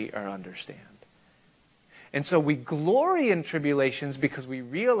never see or understand. And so we glory in tribulations because we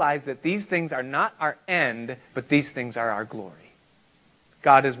realize that these things are not our end, but these things are our glory.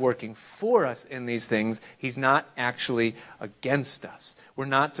 God is working for us in these things. He's not actually against us. We're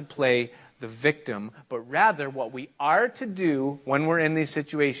not to play the victim, but rather what we are to do when we're in these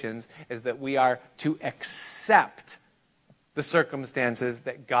situations is that we are to accept the circumstances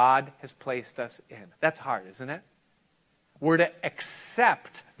that God has placed us in. That's hard, isn't it? We're to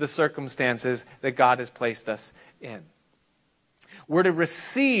accept the circumstances that God has placed us in. We're to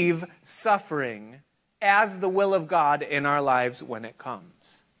receive suffering as the will of God in our lives when it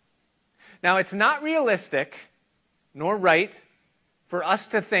comes. Now, it's not realistic nor right for us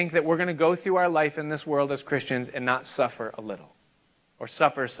to think that we're going to go through our life in this world as Christians and not suffer a little or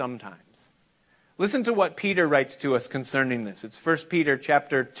suffer sometimes. Listen to what Peter writes to us concerning this. It's 1 Peter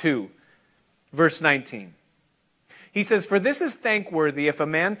chapter 2, verse 19. He says, "For this is thankworthy if a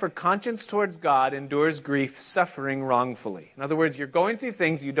man for conscience towards God endures grief, suffering wrongfully." In other words, you're going through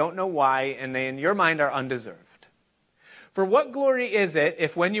things you don't know why, and they in your mind are undeserved. "For what glory is it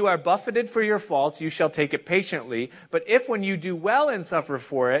if when you are buffeted for your faults, you shall take it patiently? But if when you do well and suffer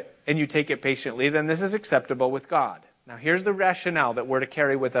for it, and you take it patiently, then this is acceptable with God." Now here's the rationale that we're to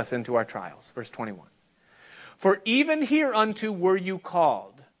carry with us into our trials. Verse 21. "For even hereunto were you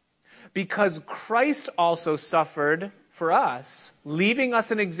called, because Christ also suffered for us, leaving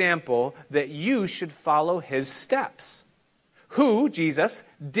us an example that you should follow his steps. Who, Jesus,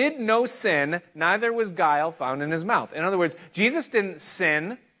 did no sin, neither was guile found in his mouth. In other words, Jesus didn't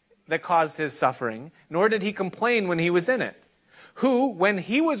sin that caused his suffering, nor did he complain when he was in it. Who, when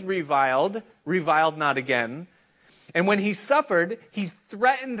he was reviled not again. And when he suffered, he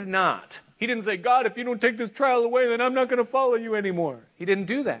threatened not. He didn't say, God, if you don't take this trial away, then I'm not going to follow you anymore. He didn't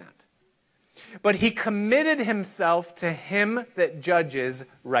do that. But he committed himself to him that judges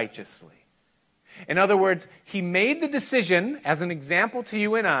righteously. In other words, he made the decision, as an example to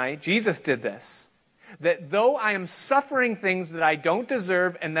you and I, Jesus did this, that though I am suffering things that I don't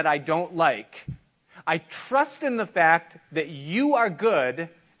deserve and that I don't like, I trust in the fact that you are good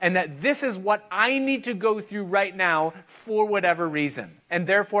and that this is what I need to go through right now for whatever reason. And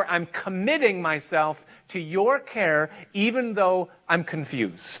therefore, I'm committing myself to your care even though I'm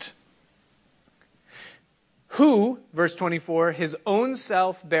confused. Who, verse 24, his own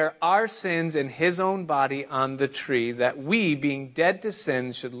self bare our sins in his own body on the tree, that we, being dead to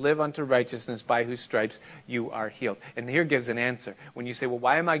sins, should live unto righteousness, by whose stripes you are healed. And here gives an answer. When you say, well,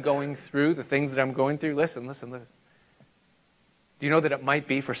 why am I going through the things that I'm going through? Listen. Do you know that it might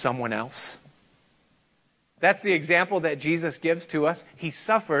be for someone else? That's the example that Jesus gives to us. He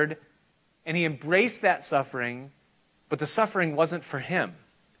suffered, and he embraced that suffering, but the suffering wasn't for him.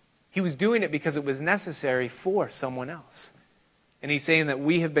 He was doing it because it was necessary for someone else. And he's saying that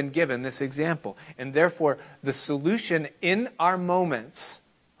we have been given this example. And therefore, the solution in our moments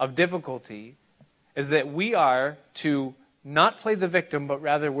of difficulty is that we are to not play the victim, but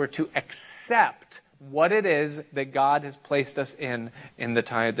rather we're to accept what it is that God has placed us in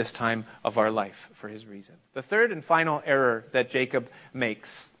this time of our life for his reason. The third and final error that Jacob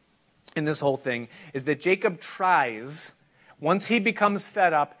makes in this whole thing is that Jacob tries, once he becomes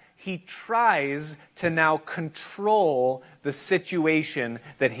fed up, he tries to now control the situation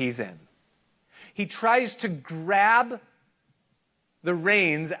that he's in. He tries to grab the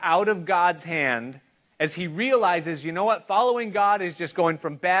reins out of God's hand as he realizes, you know what, following God is just going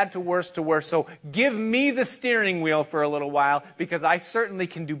from bad to worse, so give me the steering wheel for a little while, because I certainly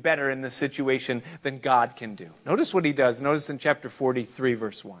can do better in this situation than God can do. Notice what he does. Notice in chapter 43,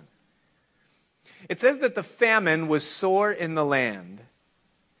 verse 1. It says that the famine was sore in the land.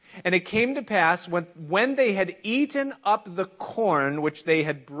 And it came to pass, when they had eaten up the corn which they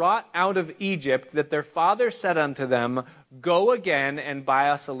had brought out of Egypt, that their father said unto them, go again and buy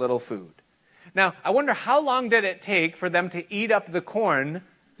us a little food. Now, I wonder how long did it take for them to eat up the corn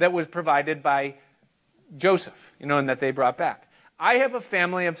that was provided by Joseph, and that they brought back. I have a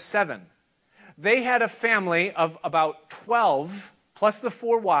family of 7. They had a family of about 12, plus the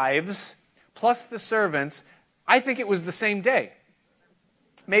 4 wives, plus the servants. I think it was the same day.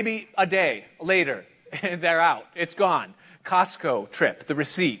 Maybe a day later, they're out. It's gone. Costco trip, the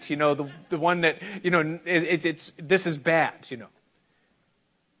receipt, the one that, this is bad,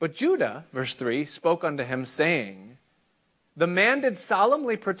 But Judah, verse 3, spoke unto him, saying, the man did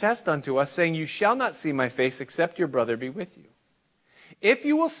solemnly protest unto us, saying, you shall not see my face, except your brother be with you. If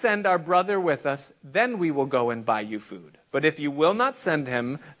you will send our brother with us, then we will go and buy you food. But if you will not send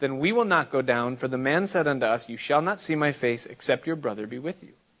him, then we will not go down. For the man said unto us, you shall not see my face, except your brother be with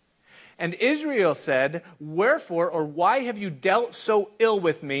you. And Israel said, wherefore, or why have you dealt so ill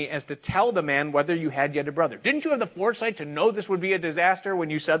with me as to tell the man whether you had yet a brother? Didn't you have the foresight to know this would be a disaster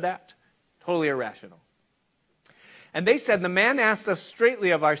when you said that? Totally irrational. And they said, the man asked us straightly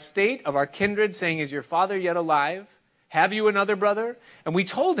of our state, of our kindred, saying, is your father yet alive? Have you another brother? And we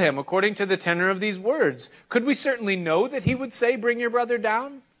told him, according to the tenor of these words, could we certainly know that he would say, bring your brother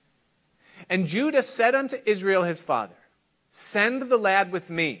down? And Judah said unto Israel his father, send the lad with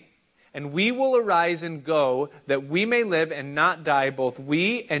me, and we will arise and go, that we may live and not die, both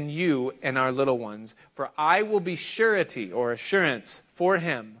we and you and our little ones. For I will be surety or assurance for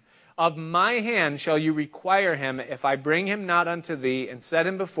him. Of my hand shall you require him. If I bring him not unto thee and set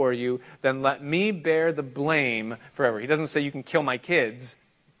him before you, then let me bear the blame forever. He doesn't say you can kill my kids,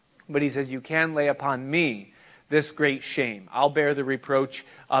 but he says you can lay upon me this great shame. I'll bear the reproach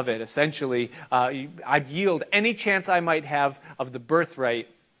of it. Essentially, I'd yield any chance I might have of the birthright,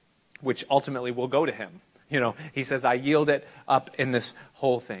 which ultimately will go to him. He says, I yield it up in this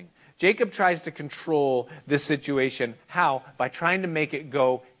whole thing. Jacob tries to control this situation. How? By trying to make it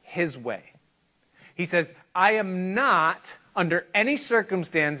go his way. He says, I am not, under any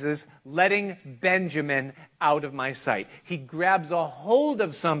circumstances, letting Benjamin out of my sight. He grabs a hold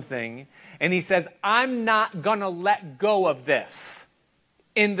of something and he says, I'm not going to let go of this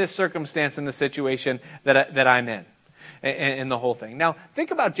in this circumstance, in the situation that I'm in. in the whole thing. Now,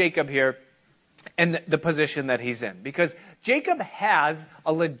 think about Jacob here and the position that he's in, because Jacob has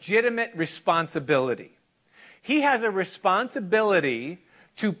a legitimate responsibility. He has a responsibility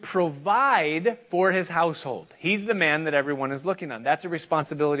to provide for his household. He's the man that everyone is looking on. That's a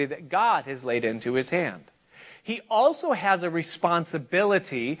responsibility that God has laid into his hand. He also has a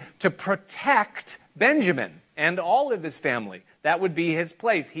responsibility to protect Benjamin and all of his family. That would be his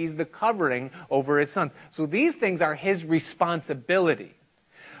place. He's the covering over his sons. So these things are his responsibility.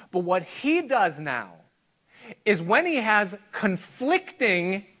 But what he does now is when he has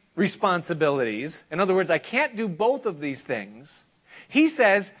conflicting responsibilities, in other words, I can't do both of these things, he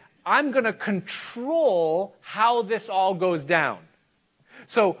says, I'm going to control how this all goes down.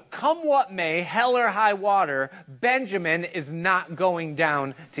 So come what may, hell or high water, Benjamin is not going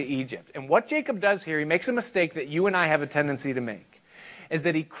down to Egypt. And what Jacob does here, he makes a mistake that you and I have a tendency to make, is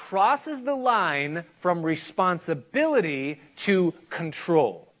that he crosses the line from responsibility to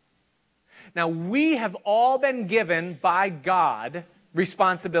control. Now, we have all been given by God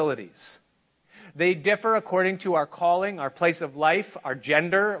responsibilities. They differ according to our calling, our place of life, our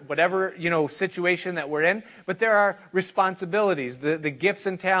gender, whatever, situation that we're in. But there are responsibilities, the gifts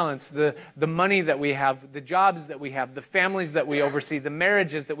and talents, the money that we have, the jobs that we have, the families that we oversee, the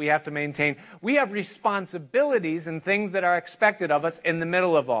marriages that we have to maintain. We have responsibilities and things that are expected of us in the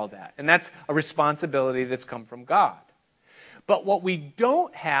middle of all that. And that's a responsibility that's come from God. But what we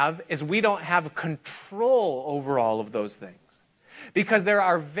don't have is we don't have control over all of those things. Because there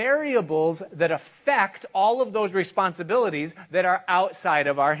are variables that affect all of those responsibilities that are outside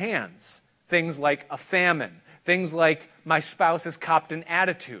of our hands. Things like a famine. Things like my spouse has copped an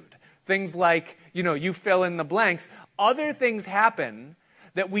attitude. Things like, you fill in the blanks. Other things happen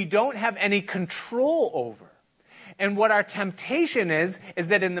that we don't have any control over. And what our temptation is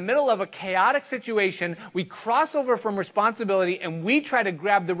that in the middle of a chaotic situation, we cross over from responsibility and we try to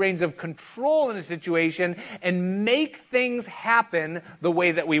grab the reins of control in a situation and make things happen the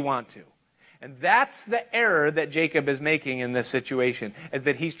way that we want to. And that's the error that Jacob is making in this situation, is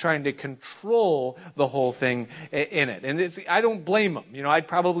that he's trying to control the whole thing in it. And I don't blame him. I'd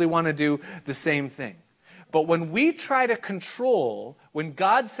probably want to do the same thing. But when we try to control, when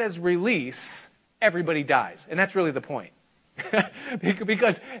God says release, everybody dies. And that's really the point.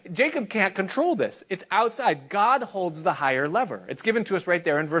 Because Jacob can't control this. It's outside. God holds the higher lever. It's given to us right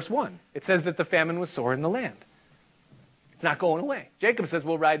there in verse 1. It says that the famine was sore in the land. It's not going away. Jacob says,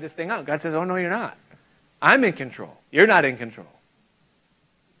 we'll ride this thing out. God says, oh, no, you're not. I'm in control. You're not in control.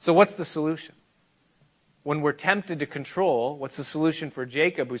 So what's the solution? When we're tempted to control, what's the solution for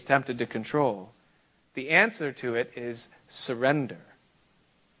Jacob who's tempted to control? The answer to it is surrender.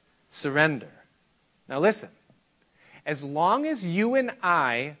 Surrender. Now listen, as long as you and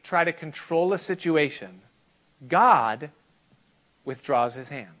I try to control a situation, God withdraws his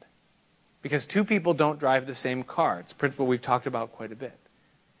hand. Because two people don't drive the same car. It's a principle we've talked about quite a bit.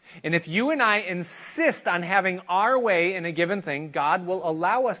 And if you and I insist on having our way in a given thing, God will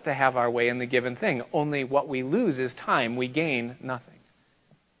allow us to have our way in the given thing. Only what we lose is time. We gain nothing.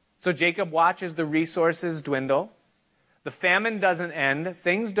 So Jacob watches the resources dwindle. The famine doesn't end,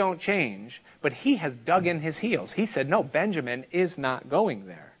 things don't change, but he has dug in his heels. He said, no, Benjamin is not going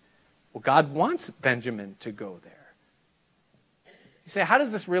there. Well, God wants Benjamin to go there. You say, how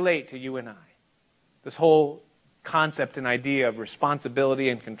does this relate to you and I? This whole concept and idea of responsibility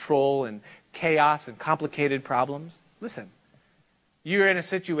and control and chaos and complicated problems? Listen, you're in a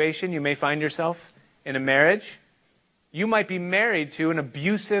situation, you may find yourself in a marriage. You might be married to an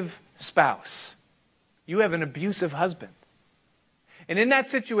abusive spouse. You have an abusive husband. And in that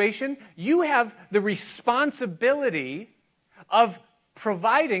situation, you have the responsibility of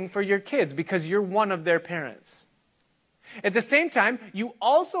providing for your kids because you're one of their parents. At the same time, you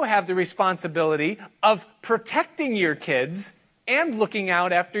also have the responsibility of protecting your kids and looking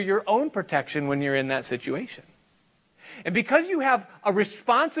out after your own protection when you're in that situation. And because you have a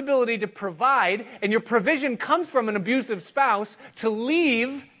responsibility to provide, and your provision comes from an abusive spouse, to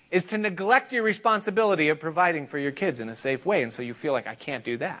leave is to neglect your responsibility of providing for your kids in a safe way. And so you feel like, I can't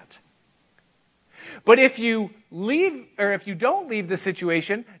do that. But if you leave, or if you don't leave the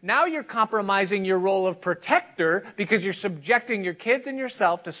situation, now you're compromising your role of protector because you're subjecting your kids and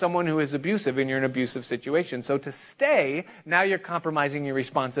yourself to someone who is abusive and you're in an abusive situation. So to stay, now you're compromising your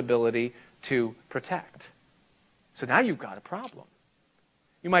responsibility to protect. So now you've got a problem.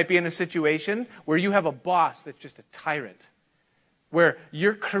 You might be in a situation where you have a boss that's just a tyrant, where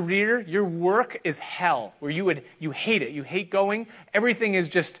your career, your work is hell, where you hate it. You hate going. Everything is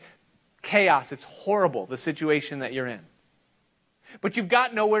just chaos. It's horrible, the situation that you're in. But you've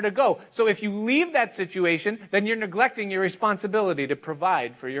got nowhere to go. So if you leave that situation, then you're neglecting your responsibility to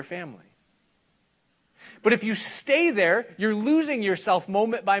provide for your family. But if you stay there, you're losing yourself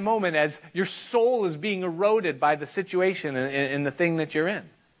moment by moment as your soul is being eroded by the situation and the thing that you're in.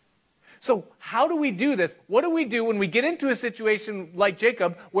 So how do we do this? What do we do when we get into a situation like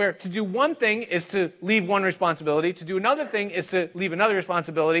Jacob, where to do one thing is to leave one responsibility, to do another thing is to leave another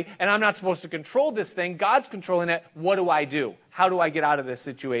responsibility, and I'm not supposed to control this thing, God's controlling it. What do I do? How do I get out of this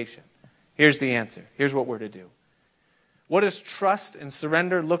situation? Here's the answer. Here's what we're to do. What does trust and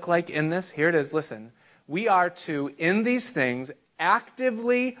surrender look like in this? Here it is. Listen, we are to, in these things,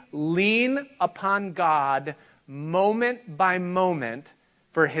 actively lean upon God moment by moment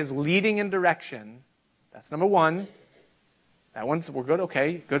for his leading and direction. That's number one. That one's, we're good,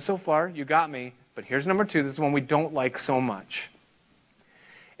 okay, good so far, you got me. But here's number two, this is one we don't like so much.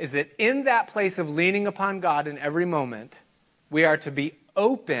 Is that in that place of leaning upon God in every moment, we are to be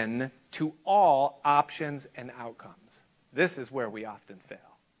open to all options and outcomes. This is where we often fail.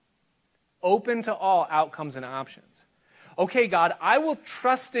 Open to all outcomes and options. Okay, God, I will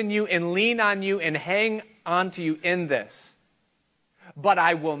trust in you and lean on you and hang on to you in this. But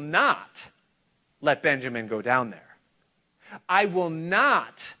I will not let Benjamin go down there. I will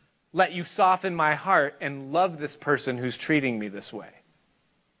not let you soften my heart and love this person who's treating me this way.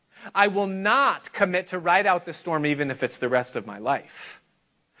 I will not commit to ride out the storm even if it's the rest of my life.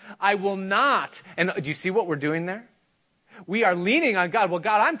 I will not, and do you see what we're doing there? We are leaning on God. Well,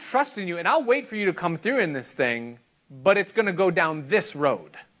 God, I'm trusting you, and I'll wait for you to come through in this thing, but it's going to go down this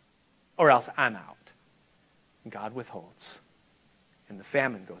road, or else I'm out. And God withholds. And the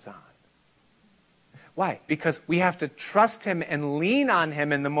famine goes on. Why? Because we have to trust him and lean on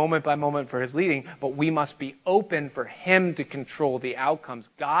him in the moment by moment for his leading, but we must be open for him to control the outcomes.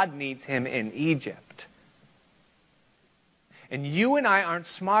 God needs him in Egypt. And you and I aren't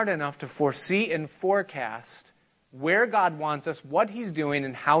smart enough to foresee and forecast where God wants us, what he's doing,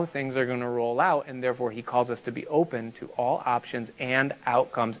 and how things are going to roll out, and therefore he calls us to be open to all options and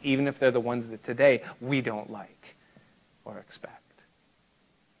outcomes, even if they're the ones that today we don't like or expect.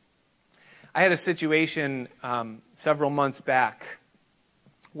 I had a situation several months back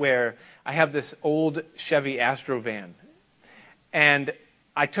where I have this old Chevy Astrovan, and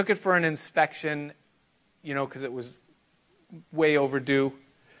I took it for an inspection, because it was way overdue.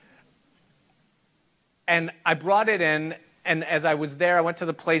 And I brought it in, and as I was there, I went to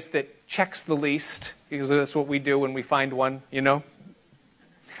the place that checks the least, because that's what we do when we find one,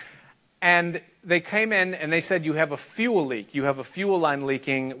 And they came in and they said, you have a fuel leak. You have a fuel line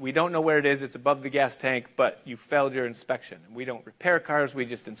leaking. We don't know where it is. It's above the gas tank, but you failed your inspection. We don't repair cars. We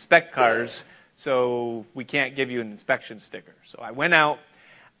just inspect cars, so we can't give you an inspection sticker. So I went out,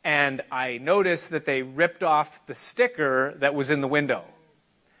 and I noticed that they ripped off the sticker that was in the window.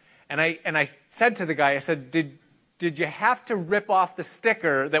 And I said to the guy, I said, did you have to rip off the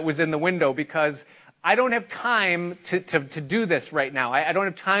sticker that was in the window? Because I don't have time to do this right now. I don't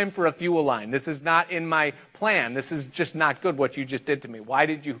have time for a fuel line. This is not in my plan. This is just not good what you just did to me. Why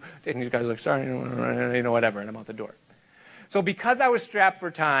did you? And these guys are like, sorry, whatever, and I'm out the door. So because I was strapped for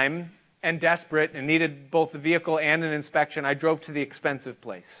time and desperate and needed both the vehicle and an inspection, I drove to the expensive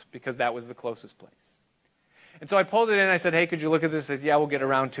place because that was the closest place. And so I pulled it in. I said, hey, could you look at this? I said, yeah, we'll get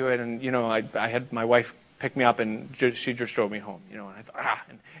around to it. And, I had my wife pick me up, and she just drove me home. And I thought,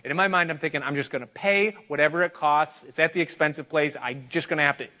 And in my mind, I'm thinking, I'm just going to pay whatever it costs. It's at the expensive place. I'm just going to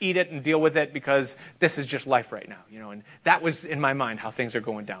have to eat it and deal with it because this is just life right now. And that was in my mind how things are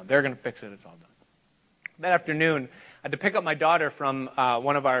going down. They're going to fix it. It's all done. That afternoon, I had to pick up my daughter from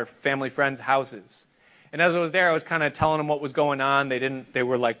one of our family friends' houses. And as I was there, I was kind of telling them what was going on. They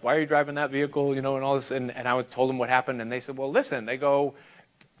were like, why are you driving that vehicle? And all this. And I told them what happened. And they said, well, listen, they go,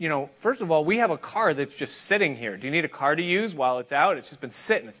 first of all, we have a car that's just sitting here. Do you need a car to use while it's out? It's just been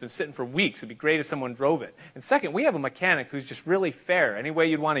sitting. It's been sitting for weeks. It'd be great if someone drove it. And second, we have a mechanic who's just really fair. Any way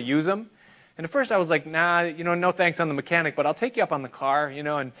you'd want to use him. And at first I was like, nah, no thanks on the mechanic, but I'll take you up on the car,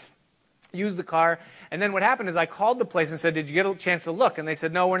 and use the car. And then what happened is I called the place and said, did you get a chance to look? And they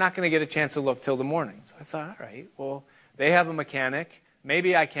said, no, we're not going to get a chance to look till the morning. So I thought, all right, well, they have a mechanic.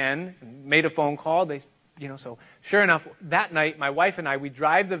 Maybe I can. Made a phone call. So sure enough, that night, my wife and I, we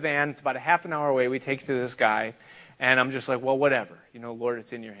drive the van. It's about a half an hour away. We take it to this guy. And I'm just like, well, whatever. Lord,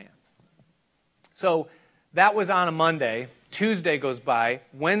 it's in your hands. So that was on a Monday. Tuesday goes by.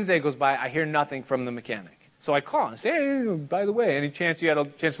 Wednesday goes by. I hear nothing from the mechanic. So I call and say, hey, by the way, any chance you had a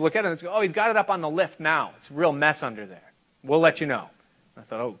chance to look at it? And they go, oh, he's got it up on the lift now. It's a real mess under there. We'll let you know. I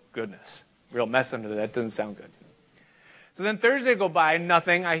thought, oh, goodness. Real mess under there. That doesn't sound good. So then Thursday go by,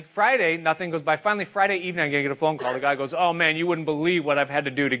 nothing. Friday, nothing goes by. Finally, Friday evening, I get a phone call. The guy goes, oh, man, you wouldn't believe what I've had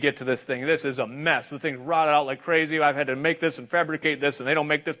to do to get to this thing. This is a mess. The thing's rotted out like crazy. I've had to make this and fabricate this, and they don't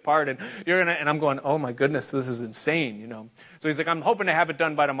make this part. And and I'm going, oh, my goodness, this is insane, So he's like, I'm hoping to have it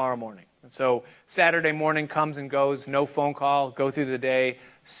done by tomorrow morning. And so Saturday morning comes and goes, no phone call, go through the day.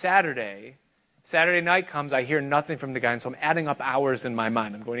 Saturday night comes, I hear nothing from the guy, and so I'm adding up hours in my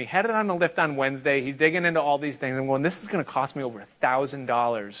mind. I'm going, he had it on the lift on Wednesday. He's digging into all these things. I'm going, this is going to cost me over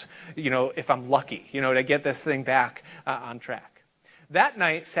 $1,000, if I'm lucky, to get this thing back on track. That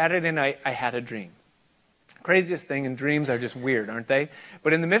night, Saturday night, I had a dream. Craziest thing, and dreams are just weird, aren't they?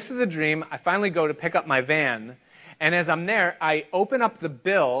 But in the midst of the dream, I finally go to pick up my van, and as I'm there, I open up the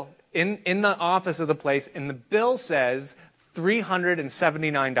bill in the office of the place, and the bill says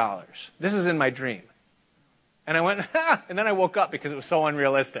 $379. This is in my dream. And I went, ha! And then I woke up because it was so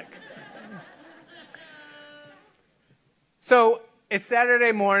unrealistic. So it's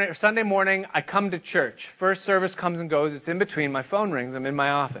Saturday morning or Sunday morning. I come to church. First service comes and goes. It's in between. My phone rings. I'm in my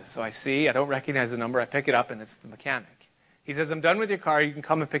office. So I don't recognize the number. I pick it up, and it's the mechanic. He says, I'm done with your car. You can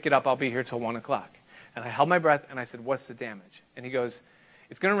come and pick it up. I'll be here till 1 o'clock. And I held my breath, and I said, what's the damage? And he goes,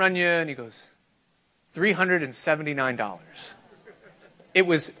 it's going to run you, and he goes, $379. It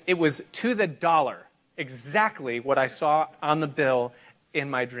was to the dollar exactly what I saw on the bill in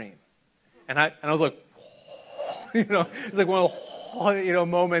my dream. And I was like, it's like one of the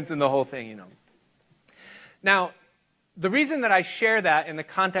moments in the whole thing, Now, the reason that I share that in the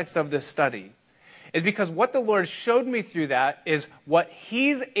context of this study is because what the Lord showed me through that is what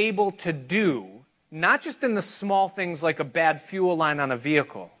He's able to do, not just in the small things like a bad fuel line on a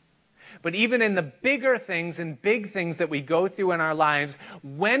vehicle, but even in the bigger things and big things that we go through in our lives,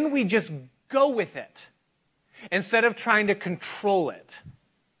 when we just go with it, instead of trying to control it.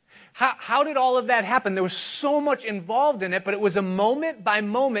 How did all of that happen? There was so much involved in it, but it was a moment by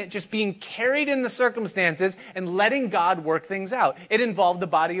moment just being carried in the circumstances and letting God work things out. It involved the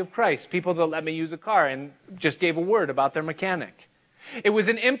body of Christ, people that let me use a car and just gave a word about their mechanic. It was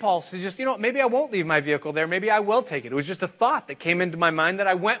an impulse to just, maybe I won't leave my vehicle there. Maybe I will take it. It was just a thought that came into my mind that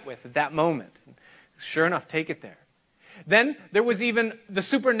I went with at that moment. Sure enough, take it there. Then there was even the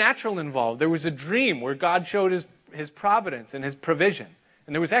supernatural involved. There was a dream where God showed his providence and his provision.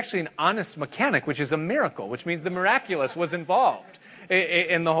 And there was actually an honest mechanic, which is a miracle, which means the miraculous was involved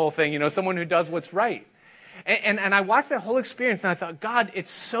in the whole thing. Someone who does what's right. And I watched that whole experience and I thought, God,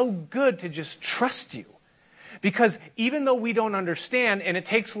 it's so good to just trust you. Because even though we don't understand, and it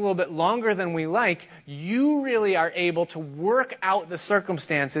takes a little bit longer than we like, you really are able to work out the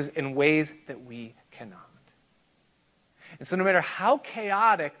circumstances in ways that we cannot. And so no matter how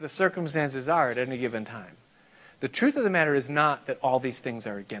chaotic the circumstances are at any given time, the truth of the matter is not that all these things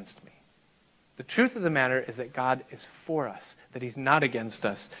are against me. The truth of the matter is that God is for us, that He's not against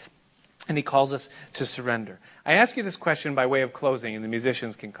us, and He calls us to surrender. I ask you this question by way of closing, and the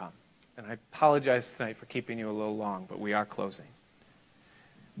musicians can come. And I apologize tonight for keeping you a little long, but we are closing.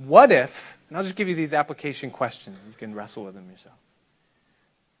 What if, and I'll just give you these application questions, you can wrestle with them yourself.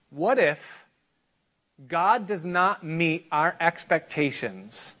 What if God does not meet our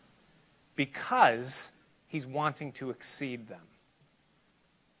expectations because He's wanting to exceed them?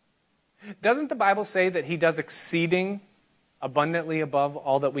 Doesn't the Bible say that He does exceeding abundantly above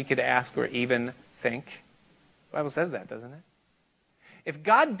all that we could ask or even think? The Bible says that, doesn't it? If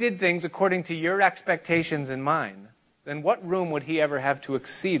God did things according to your expectations and mine, then what room would He ever have to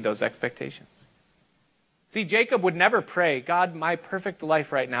exceed those expectations? See, Jacob would never pray, God, my perfect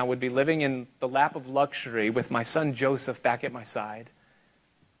life right now would be living in the lap of luxury with my son Joseph back at my side.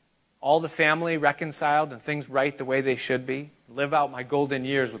 All the family reconciled and things right the way they should be. Live out my golden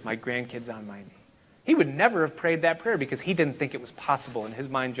years with my grandkids on my knee. He would never have prayed that prayer because he didn't think it was possible. In his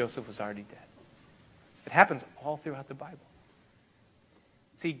mind, Joseph was already dead. It happens all throughout the Bible.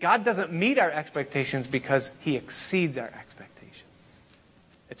 See, God doesn't meet our expectations because He exceeds our expectations.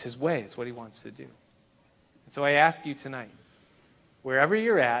 It's His way. It's what He wants to do. And so I ask you tonight, wherever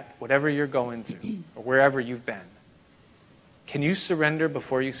you're at, whatever you're going through, or wherever you've been, can you surrender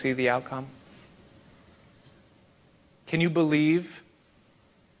before you see the outcome? Can you believe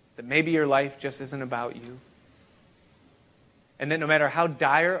that maybe your life just isn't about you? And that no matter how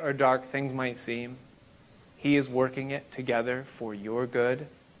dire or dark things might seem, He is working it together for your good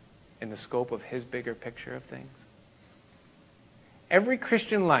in the scope of His bigger picture of things? Every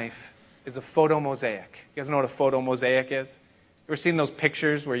Christian life is a photo mosaic. You guys know what a photo mosaic is? You ever seen those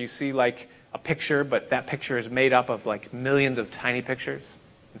pictures where you see like a picture, but that picture is made up of like millions of tiny pictures?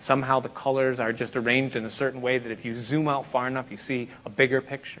 And somehow the colors are just arranged in a certain way that if you zoom out far enough, you see a bigger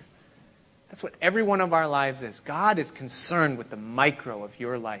picture. That's what every one of our lives is. God is concerned with the micro of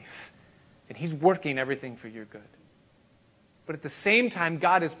your life, and He's working everything for your good. But at the same time,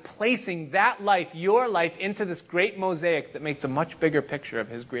 God is placing that life, your life, into this great mosaic that makes a much bigger picture of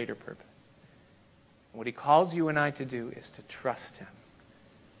His greater purpose. And what He calls you and I to do is to trust Him,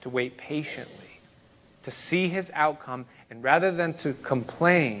 to wait patiently, to see His outcome, and rather than to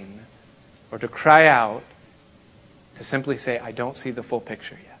complain or to cry out, to simply say, I don't see the full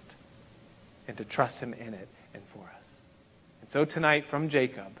picture yet, and to trust Him in it and for us. And so tonight, from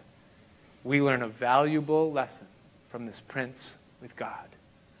Jacob, we learn a valuable lesson from this prince with God.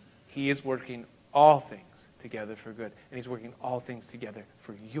 He is working all things together for good, and He's working all things together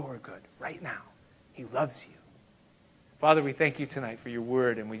for your good right now. He loves you. Father, we thank You tonight for Your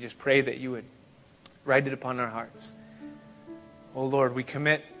word, and we just pray that You would write it upon our hearts. Oh Lord, we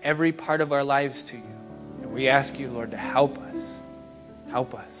commit every part of our lives to You, and we ask You, Lord, to help us.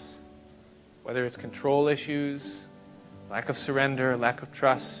 Help us. Whether it's control issues, lack of surrender, lack of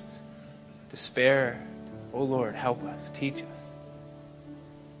trust, despair, oh Lord, help us, teach us.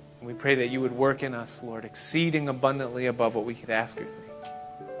 And we pray that You would work in us, Lord, exceeding abundantly above what we could ask or think.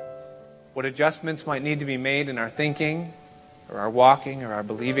 What adjustments might need to be made in our thinking, or our walking, or our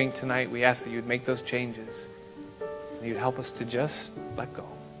believing tonight, we ask that You would make those changes. And You'd help us to just let go.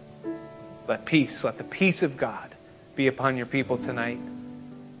 Let the peace of God be upon Your people tonight.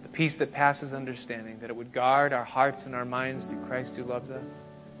 The peace that passes understanding, that it would guard our hearts and our minds through Christ who loves us.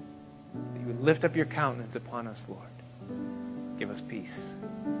 That You would lift up Your countenance upon us, Lord. Give us peace.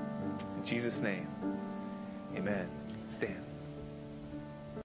 In Jesus' name, amen. Stand.